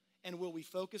available, and will we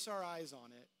focus our eyes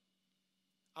on it,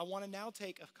 I want to now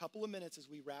take a couple of minutes as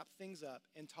we wrap things up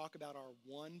and talk about our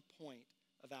one point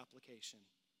of application.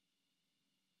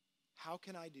 How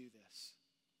can I do this?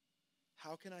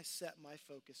 How can I set my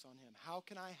focus on him? How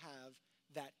can I have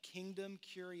that kingdom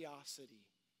curiosity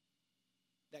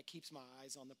that keeps my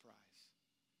eyes on the prize,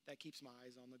 that keeps my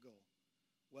eyes on the goal?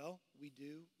 Well, we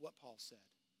do what Paul said.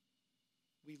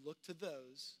 We look to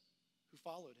those who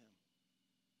followed him.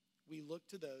 We look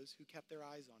to those who kept their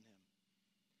eyes on him.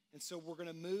 And so we're going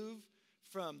to move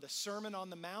from the Sermon on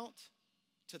the Mount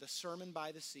to the Sermon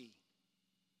by the Sea.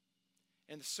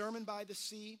 And the Sermon by the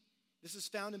Sea, this is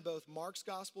found in both Mark's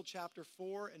Gospel chapter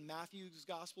 4 and Matthew's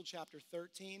Gospel chapter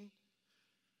 13.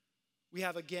 We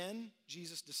have again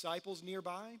Jesus' disciples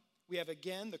nearby. We have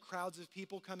again the crowds of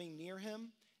people coming near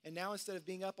him. And now instead of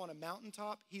being up on a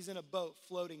mountaintop, he's in a boat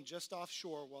floating just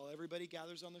offshore while everybody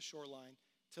gathers on the shoreline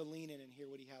to lean in and hear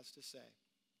what he has to say.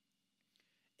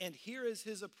 And here is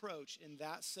his approach in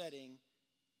that setting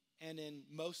and in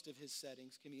most of his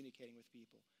settings communicating with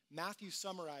people. Matthew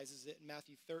summarizes it in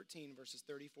Matthew 13, verses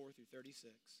 34 through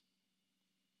 36.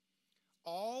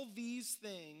 All these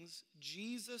things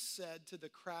Jesus said to the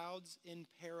crowds in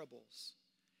parables.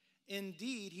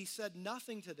 Indeed, he said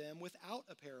nothing to them without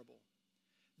a parable.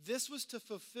 This was to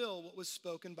fulfill what was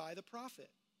spoken by the prophet.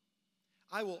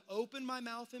 I will open my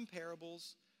mouth in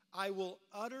parables. I will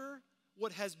utter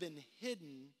what has been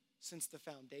hidden since the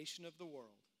foundation of the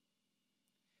world.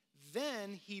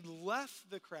 Then he left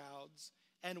the crowds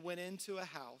and went into a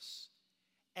house,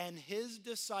 and his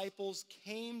disciples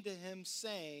came to him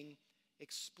saying,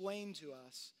 explain to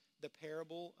us the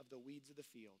parable of the weeds of the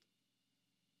field.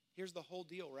 Here's the whole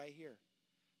deal right here.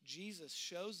 Jesus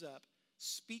shows up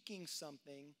speaking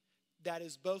something that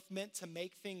is both meant to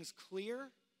make things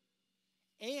clear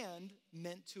and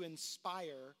meant to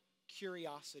inspire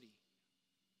curiosity.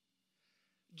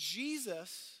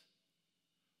 Jesus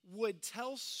would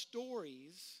tell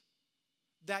stories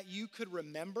that you could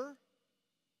remember,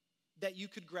 that you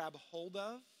could grab hold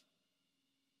of,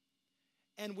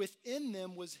 and within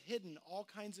them was hidden all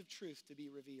kinds of truth to be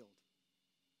revealed.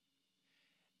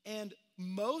 And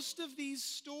most of these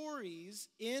stories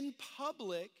in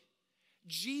public,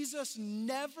 Jesus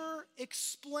never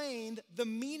explained the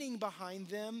meaning behind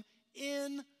them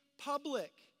in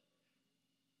public.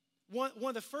 One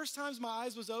of the first times my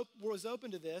eyes was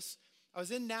open to this, I was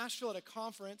in Nashville at a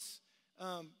conference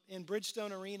in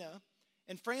Bridgestone Arena,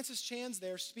 and Francis Chan's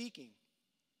there speaking.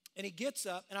 And he gets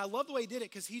up, and I love the way he did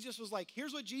it because he just was like,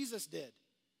 here's what Jesus did.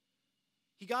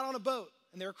 He got on a boat,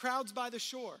 and there were crowds by the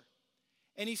shore.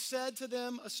 And he said to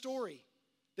them a story.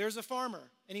 There's a farmer,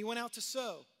 and he went out to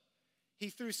sow. He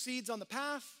threw seeds on the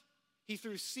path. He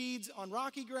threw seeds on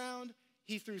rocky ground.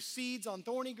 He threw seeds on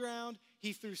thorny ground.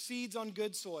 He threw seeds on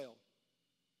good soil.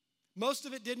 Most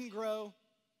of it didn't grow.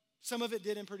 Some of it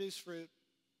didn't produce fruit.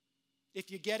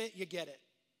 If you get it, you get it.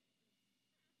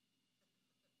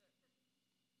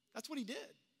 That's what he did.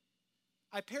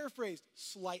 I paraphrased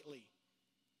slightly.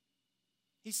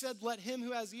 He said, let him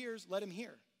who has ears, let him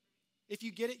hear. If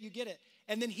you get it, you get it.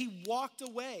 And then he walked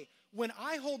away. When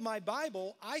I hold my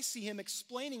Bible, I see him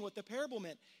explaining what the parable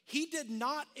meant. He did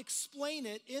not explain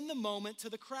it in the moment to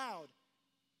the crowd.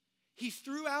 He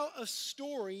threw out a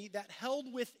story that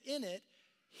held within it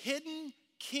hidden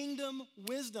kingdom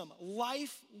wisdom,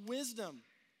 life wisdom,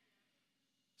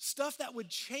 stuff that would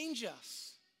change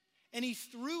us. And he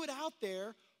threw it out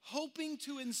there hoping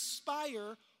to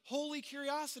inspire holy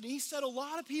curiosity. He said a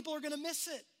lot of people are going to miss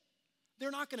it.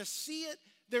 They're not going to see it.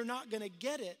 They're not going to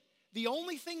get it. The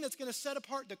only thing that's going to set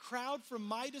apart the crowd from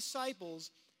my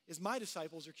disciples is my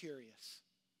disciples are curious.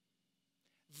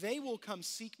 They will come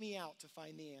seek me out to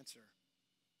find the answer.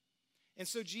 And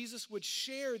so Jesus would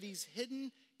share these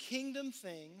hidden kingdom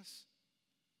things,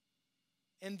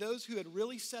 and those who had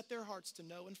really set their hearts to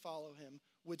know and follow him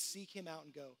would seek him out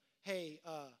and go, hey,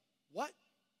 what?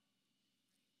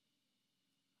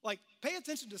 Like, pay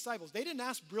attention to disciples. They didn't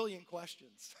ask brilliant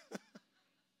questions.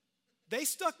 They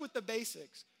stuck with the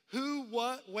basics. Who,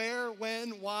 what, where,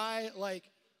 when, why. Like,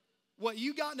 what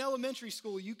you got in elementary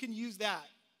school, you can use that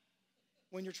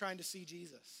when you're trying to see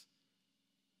Jesus.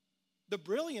 The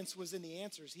brilliance was in the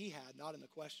answers he had, not in the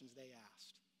questions they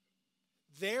asked.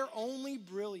 Their only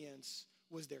brilliance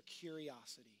was their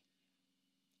curiosity.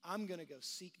 I'm going to go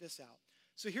seek this out.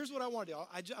 So here's what I want to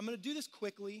do. I'm going to do this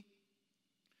quickly.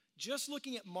 Just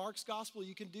looking at Mark's gospel,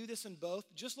 you can do this in both.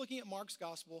 Just looking at Mark's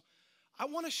gospel, I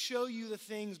want to show you the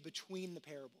things between the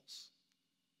parables.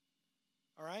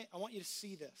 All right? I want you to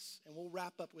see this, and we'll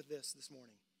wrap up with this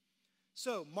morning.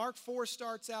 So Mark 4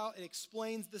 starts out. It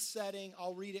explains the setting.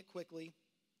 I'll read it quickly.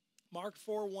 Mark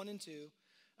 4, 1 and 2.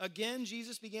 Again,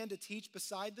 Jesus began to teach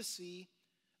beside the sea.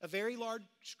 A very large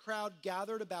crowd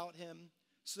gathered about him,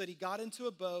 so that he got into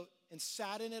a boat and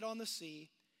sat in it on the sea,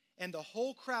 and the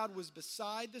whole crowd was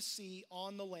beside the sea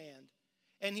on the land.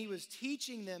 And he was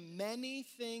teaching them many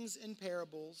things in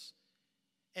parables,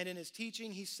 and in his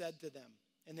teaching he said to them,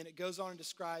 and then it goes on and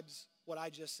describes what I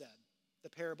just said, the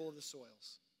parable of the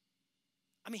soils.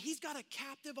 I mean, he's got a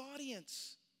captive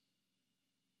audience.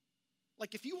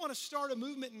 Like, if you want to start a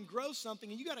movement and grow something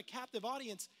and you got a captive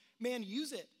audience, man,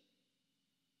 use it.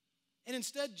 And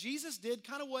instead, Jesus did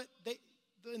kind of what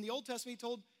in the Old Testament, he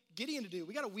told Gideon to do.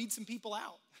 We got to weed some people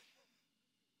out.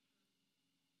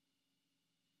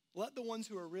 Let the ones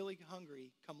who are really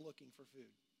hungry come looking for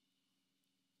food.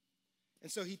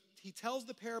 And so he tells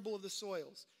the parable of the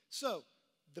soils. So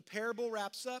the parable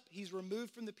wraps up. He's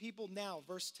removed from the people now,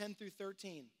 verse 10 through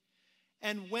 13.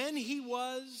 And when he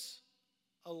was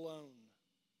alone,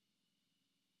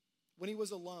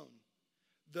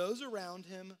 those around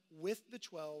him with the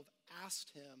 12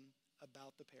 asked him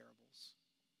about the parables.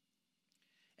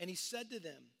 And he said to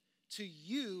them, to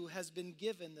you has been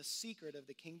given the secret of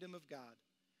the kingdom of God.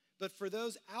 But for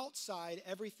those outside,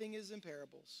 everything is in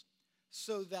parables,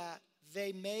 so that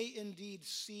they may indeed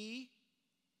see,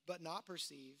 but not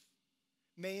perceive,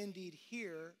 may indeed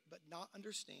hear, but not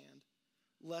understand,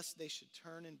 lest they should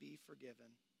turn and be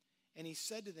forgiven. And he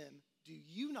said to them, do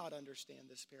you not understand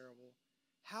this parable?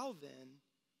 How then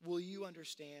will you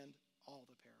understand all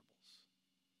the parables?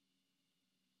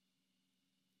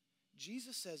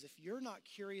 Jesus says, if you're not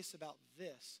curious about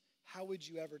this, how would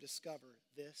you ever discover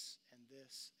this and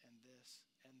this and this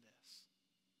and this?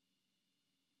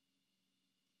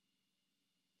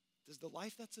 Does the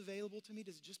life that's available to me,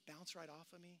 does it just bounce right off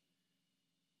of me?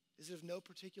 Is it of no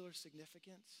particular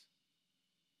significance?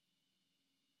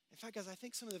 In fact, guys, I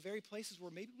think some of the very places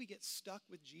where maybe we get stuck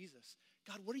with Jesus.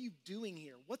 God, what are you doing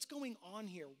here? What's going on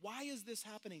here? Why is this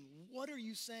happening? What are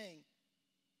you saying?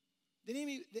 The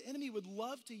enemy would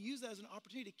love to use that as an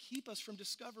opportunity to keep us from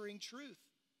discovering truth.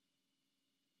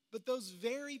 But those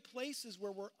very places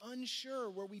where we're unsure,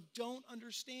 where we don't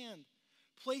understand,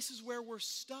 places where we're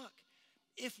stuck,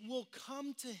 if we'll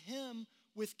come to him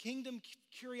with kingdom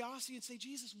curiosity and say,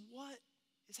 Jesus, what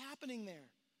is happening there?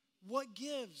 What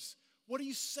gives? What are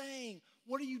you saying?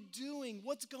 What are you doing?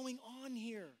 What's going on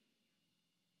here?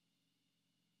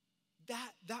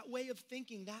 That way of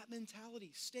thinking, that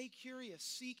mentality, stay curious,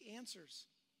 seek answers.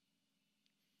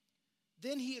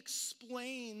 Then he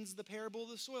explains the parable of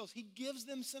the soils. He gives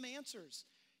them some answers.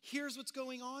 Here's what's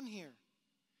going on here.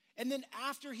 And then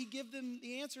after he gives them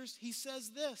the answers, he says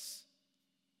this.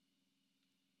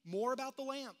 More about the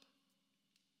lamp.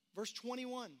 Verse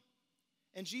 21.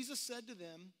 And Jesus said to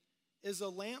them, is a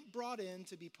lamp brought in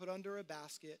to be put under a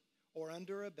basket or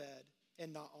under a bed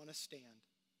and not on a stand?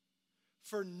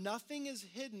 For nothing is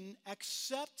hidden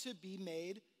except to be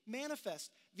made manifest.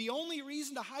 The only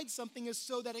reason to hide something is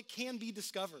so that it can be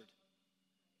discovered.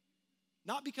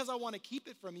 Not because I want to keep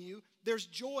it from you. There's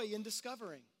joy in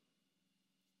discovering.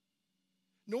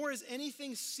 Nor is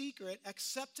anything secret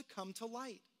except to come to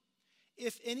light.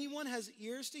 If anyone has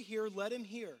ears to hear, let him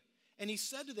hear. And he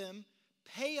said to them,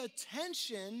 pay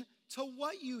attention to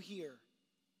what you hear.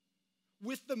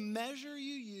 With the measure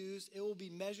you use, it will be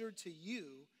measured to you,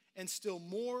 and still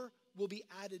more will be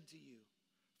added to you.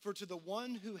 For to the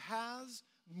one who has,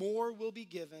 more will be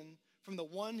given. From the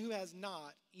one who has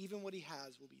not, even what he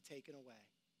has will be taken away.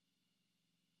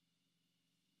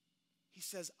 He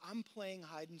says, I'm playing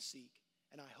hide and seek,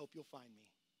 and I hope you'll find me.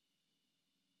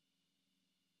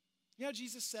 You know,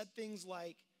 Jesus said things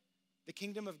like, the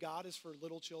kingdom of God is for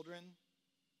little children,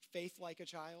 faith like a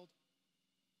child.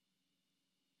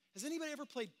 Has anybody ever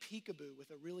played peekaboo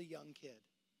with a really young kid?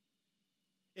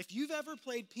 If you've ever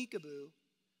played peekaboo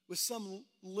with some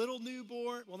little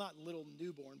newborn, well, not little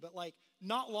newborn, but like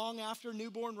not long after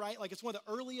newborn, right? Like it's one of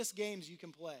the earliest games you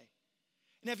can play.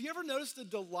 And have you ever noticed the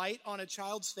delight on a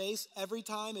child's face every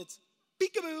time it's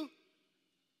peekaboo?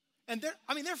 And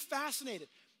they're fascinated.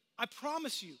 I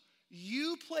promise you,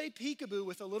 you play peekaboo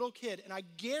with a little kid, and I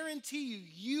guarantee you,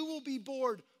 you will be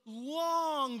bored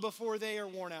long before they are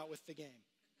worn out with the game.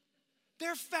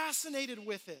 They're fascinated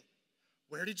with it.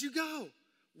 Where did you go?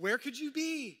 Where could you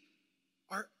be?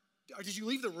 Did you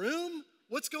leave the room?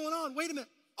 What's going on? Wait a minute.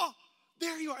 Oh,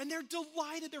 there you are. And they're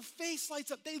delighted. Their face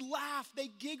lights up. They laugh. They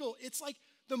giggle. It's like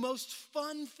the most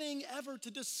fun thing ever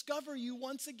to discover you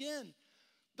once again.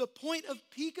 The point of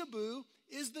peekaboo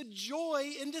is the joy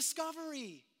in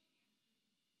discovery.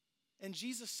 And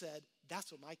Jesus said,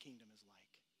 that's what my kingdom is like.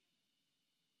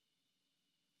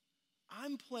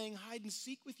 I'm playing hide and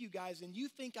seek with you guys, and you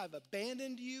think I've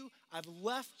abandoned you, I've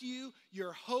left you,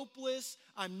 you're hopeless,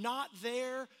 I'm not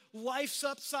there, life's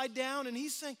upside down, and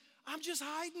he's saying, I'm just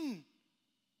hiding.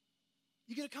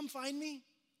 You gonna come find me?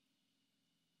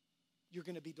 You're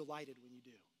gonna be delighted when you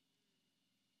do.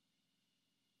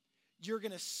 You're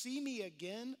gonna see me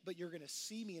again, but you're gonna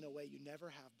see me in a way you never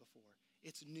have before.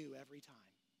 It's new every time.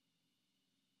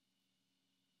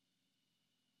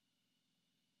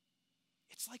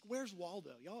 It's like Where's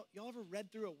Waldo? Y'all ever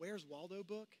read through a Where's Waldo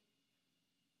book?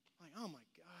 Like, oh my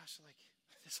gosh, like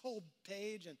this whole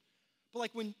page. But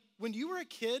like when you were a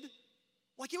kid,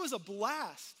 like it was a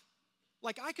blast.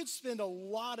 Like I could spend a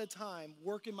lot of time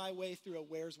working my way through a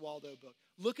Where's Waldo book,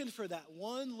 looking for that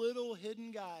one little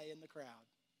hidden guy in the crowd.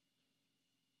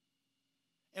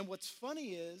 And what's funny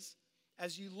is,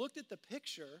 as you looked at the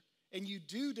picture and you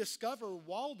do discover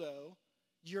Waldo,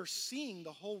 you're seeing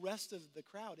the whole rest of the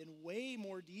crowd in way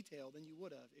more detail than you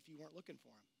would have if you weren't looking for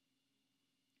him,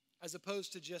 as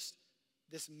opposed to just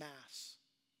this mass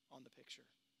on the picture.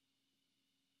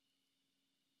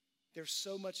 There's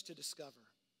so much to discover.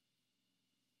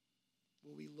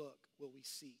 Will we look? Will we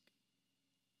seek?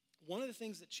 One of the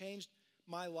things that changed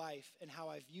my life and how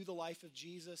I view the life of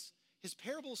Jesus, his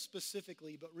parables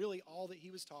specifically, but really all that he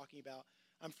was talking about,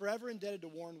 I'm forever indebted to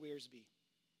Warren Wiersbe.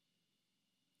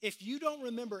 If you don't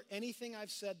remember anything I've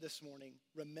said this morning,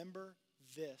 remember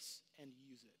this and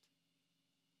use it.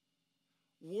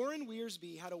 Warren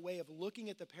Wiersbe had a way of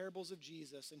looking at the parables of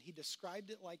Jesus, and he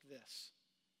described it like this.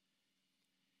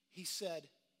 He said,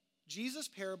 Jesus'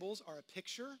 parables are a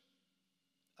picture,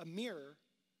 a mirror,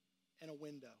 and a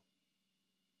window.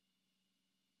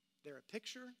 They're a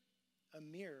picture, a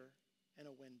mirror, and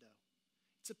a window.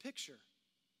 It's a picture.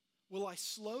 Will I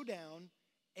slow down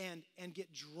and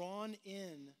get drawn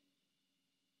in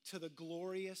to the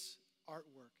glorious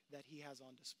artwork that he has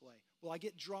on display? Will I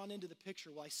get drawn into the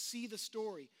picture? Will I see the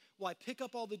story? Will I pick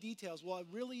up all the details? Will I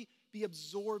really be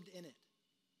absorbed in it?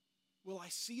 Will I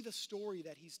see the story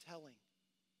that he's telling?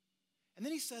 And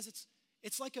then he says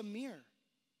it's like a mirror.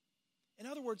 In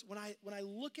other words, when I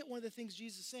look at one of the things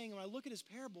Jesus is saying, when I look at his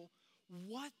parable,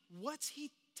 what's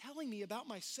he telling me about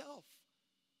myself?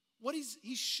 What he's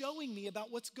showing me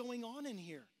about what's going on in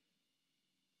here?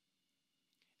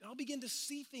 And I'll begin to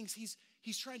see things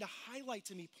he's trying to highlight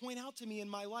to me, point out to me in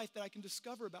my life that I can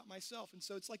discover about myself. And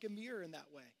so it's like a mirror in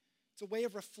that way. It's a way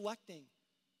of reflecting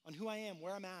on who I am,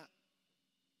 where I'm at.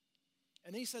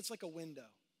 And then he said it's like a window.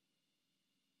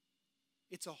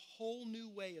 It's a whole new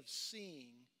way of seeing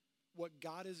what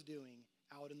God is doing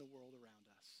out in the world around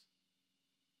us.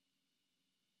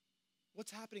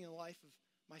 What's happening in the life of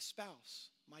my spouse,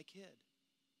 my kid?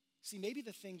 See, maybe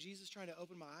the thing Jesus is trying to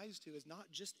open my eyes to is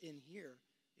not just in here,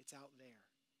 it's out there.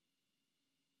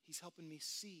 He's helping me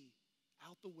see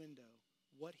out the window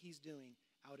what he's doing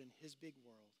out in his big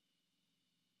world,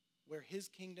 where his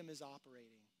kingdom is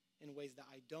operating in ways that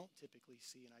I don't typically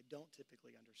see and I don't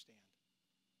typically understand.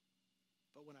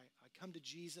 But when I come to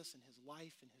Jesus and his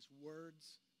life and his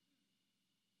words,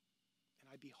 and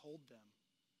I behold them,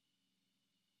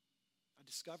 I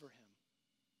discover him,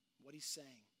 what he's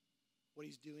saying, what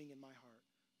he's doing in my heart,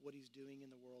 what he's doing in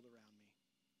the world around me.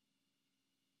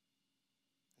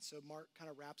 And so Mark kind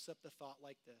of wraps up the thought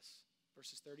like this,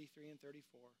 verses 33 and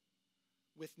 34.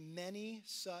 With many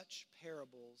such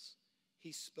parables,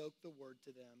 he spoke the word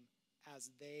to them as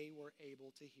they were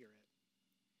able to hear it.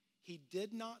 He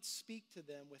did not speak to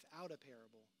them without a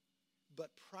parable,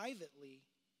 but privately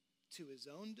to his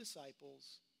own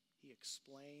disciples, he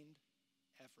explained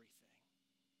everything.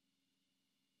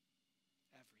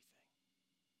 Everything.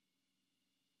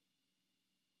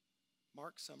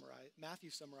 Matthew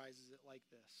summarizes it like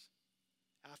this.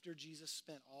 After Jesus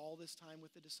spent all this time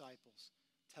with the disciples,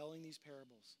 telling these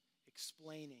parables,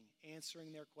 explaining,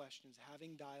 answering their questions,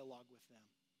 having dialogue with them,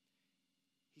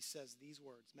 he says these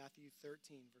words, Matthew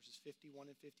 13, verses 51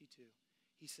 and 52.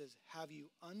 He says, have you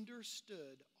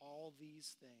understood all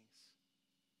these things?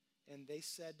 And they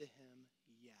said to him,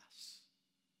 yes.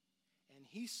 And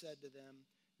he said to them,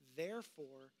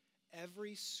 therefore,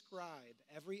 every scribe,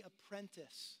 every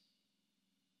apprentice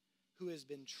who has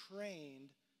been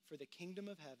trained for the kingdom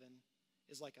of heaven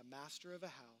is like a master of a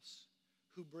house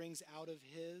who brings out of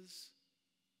his,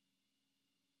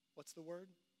 what's the word?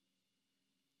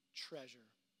 Treasure.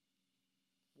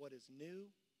 What is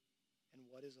new and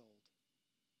what is old.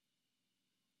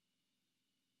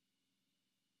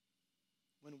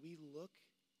 When we look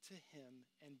to him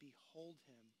and behold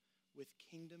him with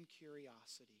kingdom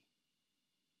curiosity,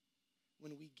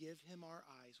 when we give him our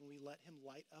eyes, when we let him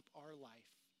light up our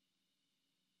life,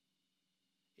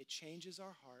 it changes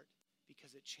our heart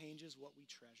because it changes what we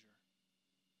treasure.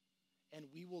 And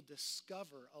we will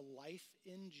discover a life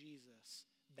in Jesus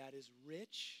that is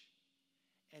rich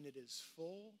and it is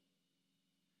full,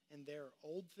 and there are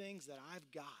old things that I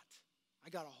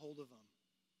got a hold of them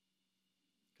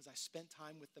because I spent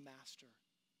time with the master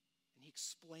and he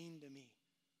explained to me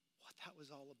what that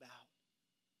was all about.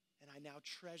 And I now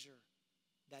treasure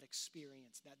that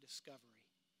experience, that discovery.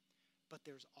 But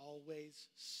there's always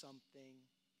something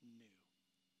new.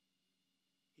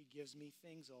 He gives me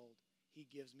things old. He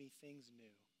gives me things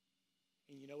new.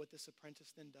 And you know what this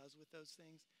apprentice then does with those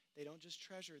things? They don't just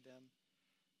treasure them.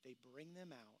 They bring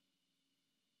them out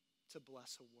to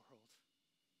bless a world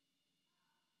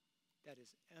that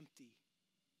is empty.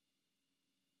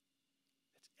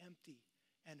 That's empty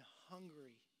and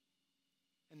hungry.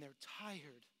 And they're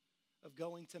tired of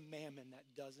going to mammon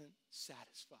that doesn't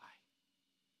satisfy.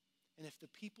 And if the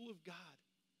people of God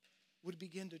would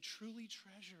begin to truly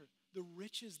treasure the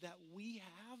riches that we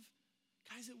have,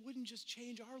 guys, it wouldn't just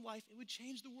change our life, it would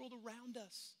change the world around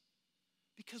us.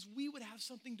 Because we would have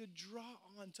something to draw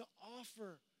on, to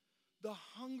offer the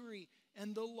hungry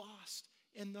and the lost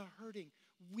and the hurting.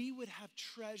 We would have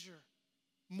treasure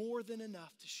more than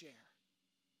enough to share.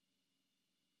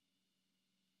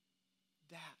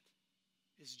 That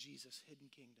is Jesus' hidden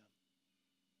kingdom.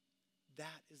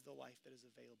 That is the life that is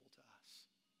available to us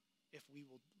if we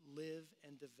will live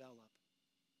and develop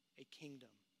a kingdom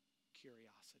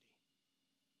curiosity.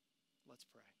 Let's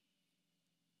pray.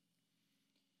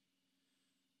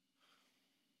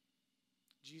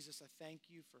 Jesus, I thank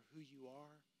you for who you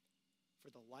are, for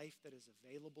the life that is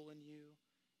available in you.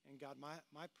 And God,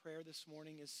 my prayer this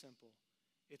morning is simple.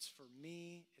 It's for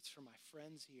me, it's for my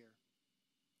friends here.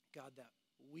 God, that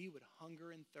we would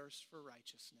hunger and thirst for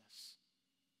righteousness.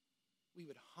 We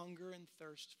would hunger and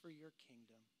thirst for your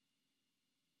kingdom.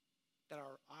 that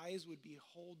our eyes would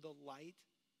behold the light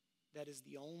that is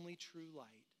the only true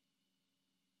light.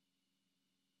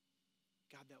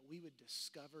 God, that we would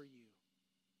discover you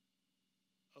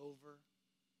over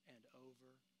and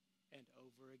over and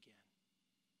over again.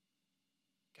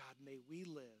 God, may we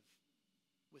live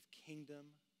with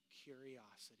kingdom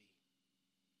curiosity,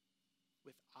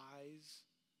 with eyes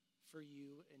for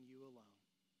you and you alone.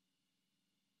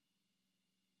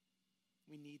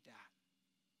 We need that.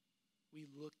 We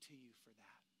look to you for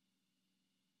that.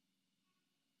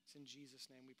 It's in Jesus'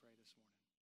 name we pray this morning.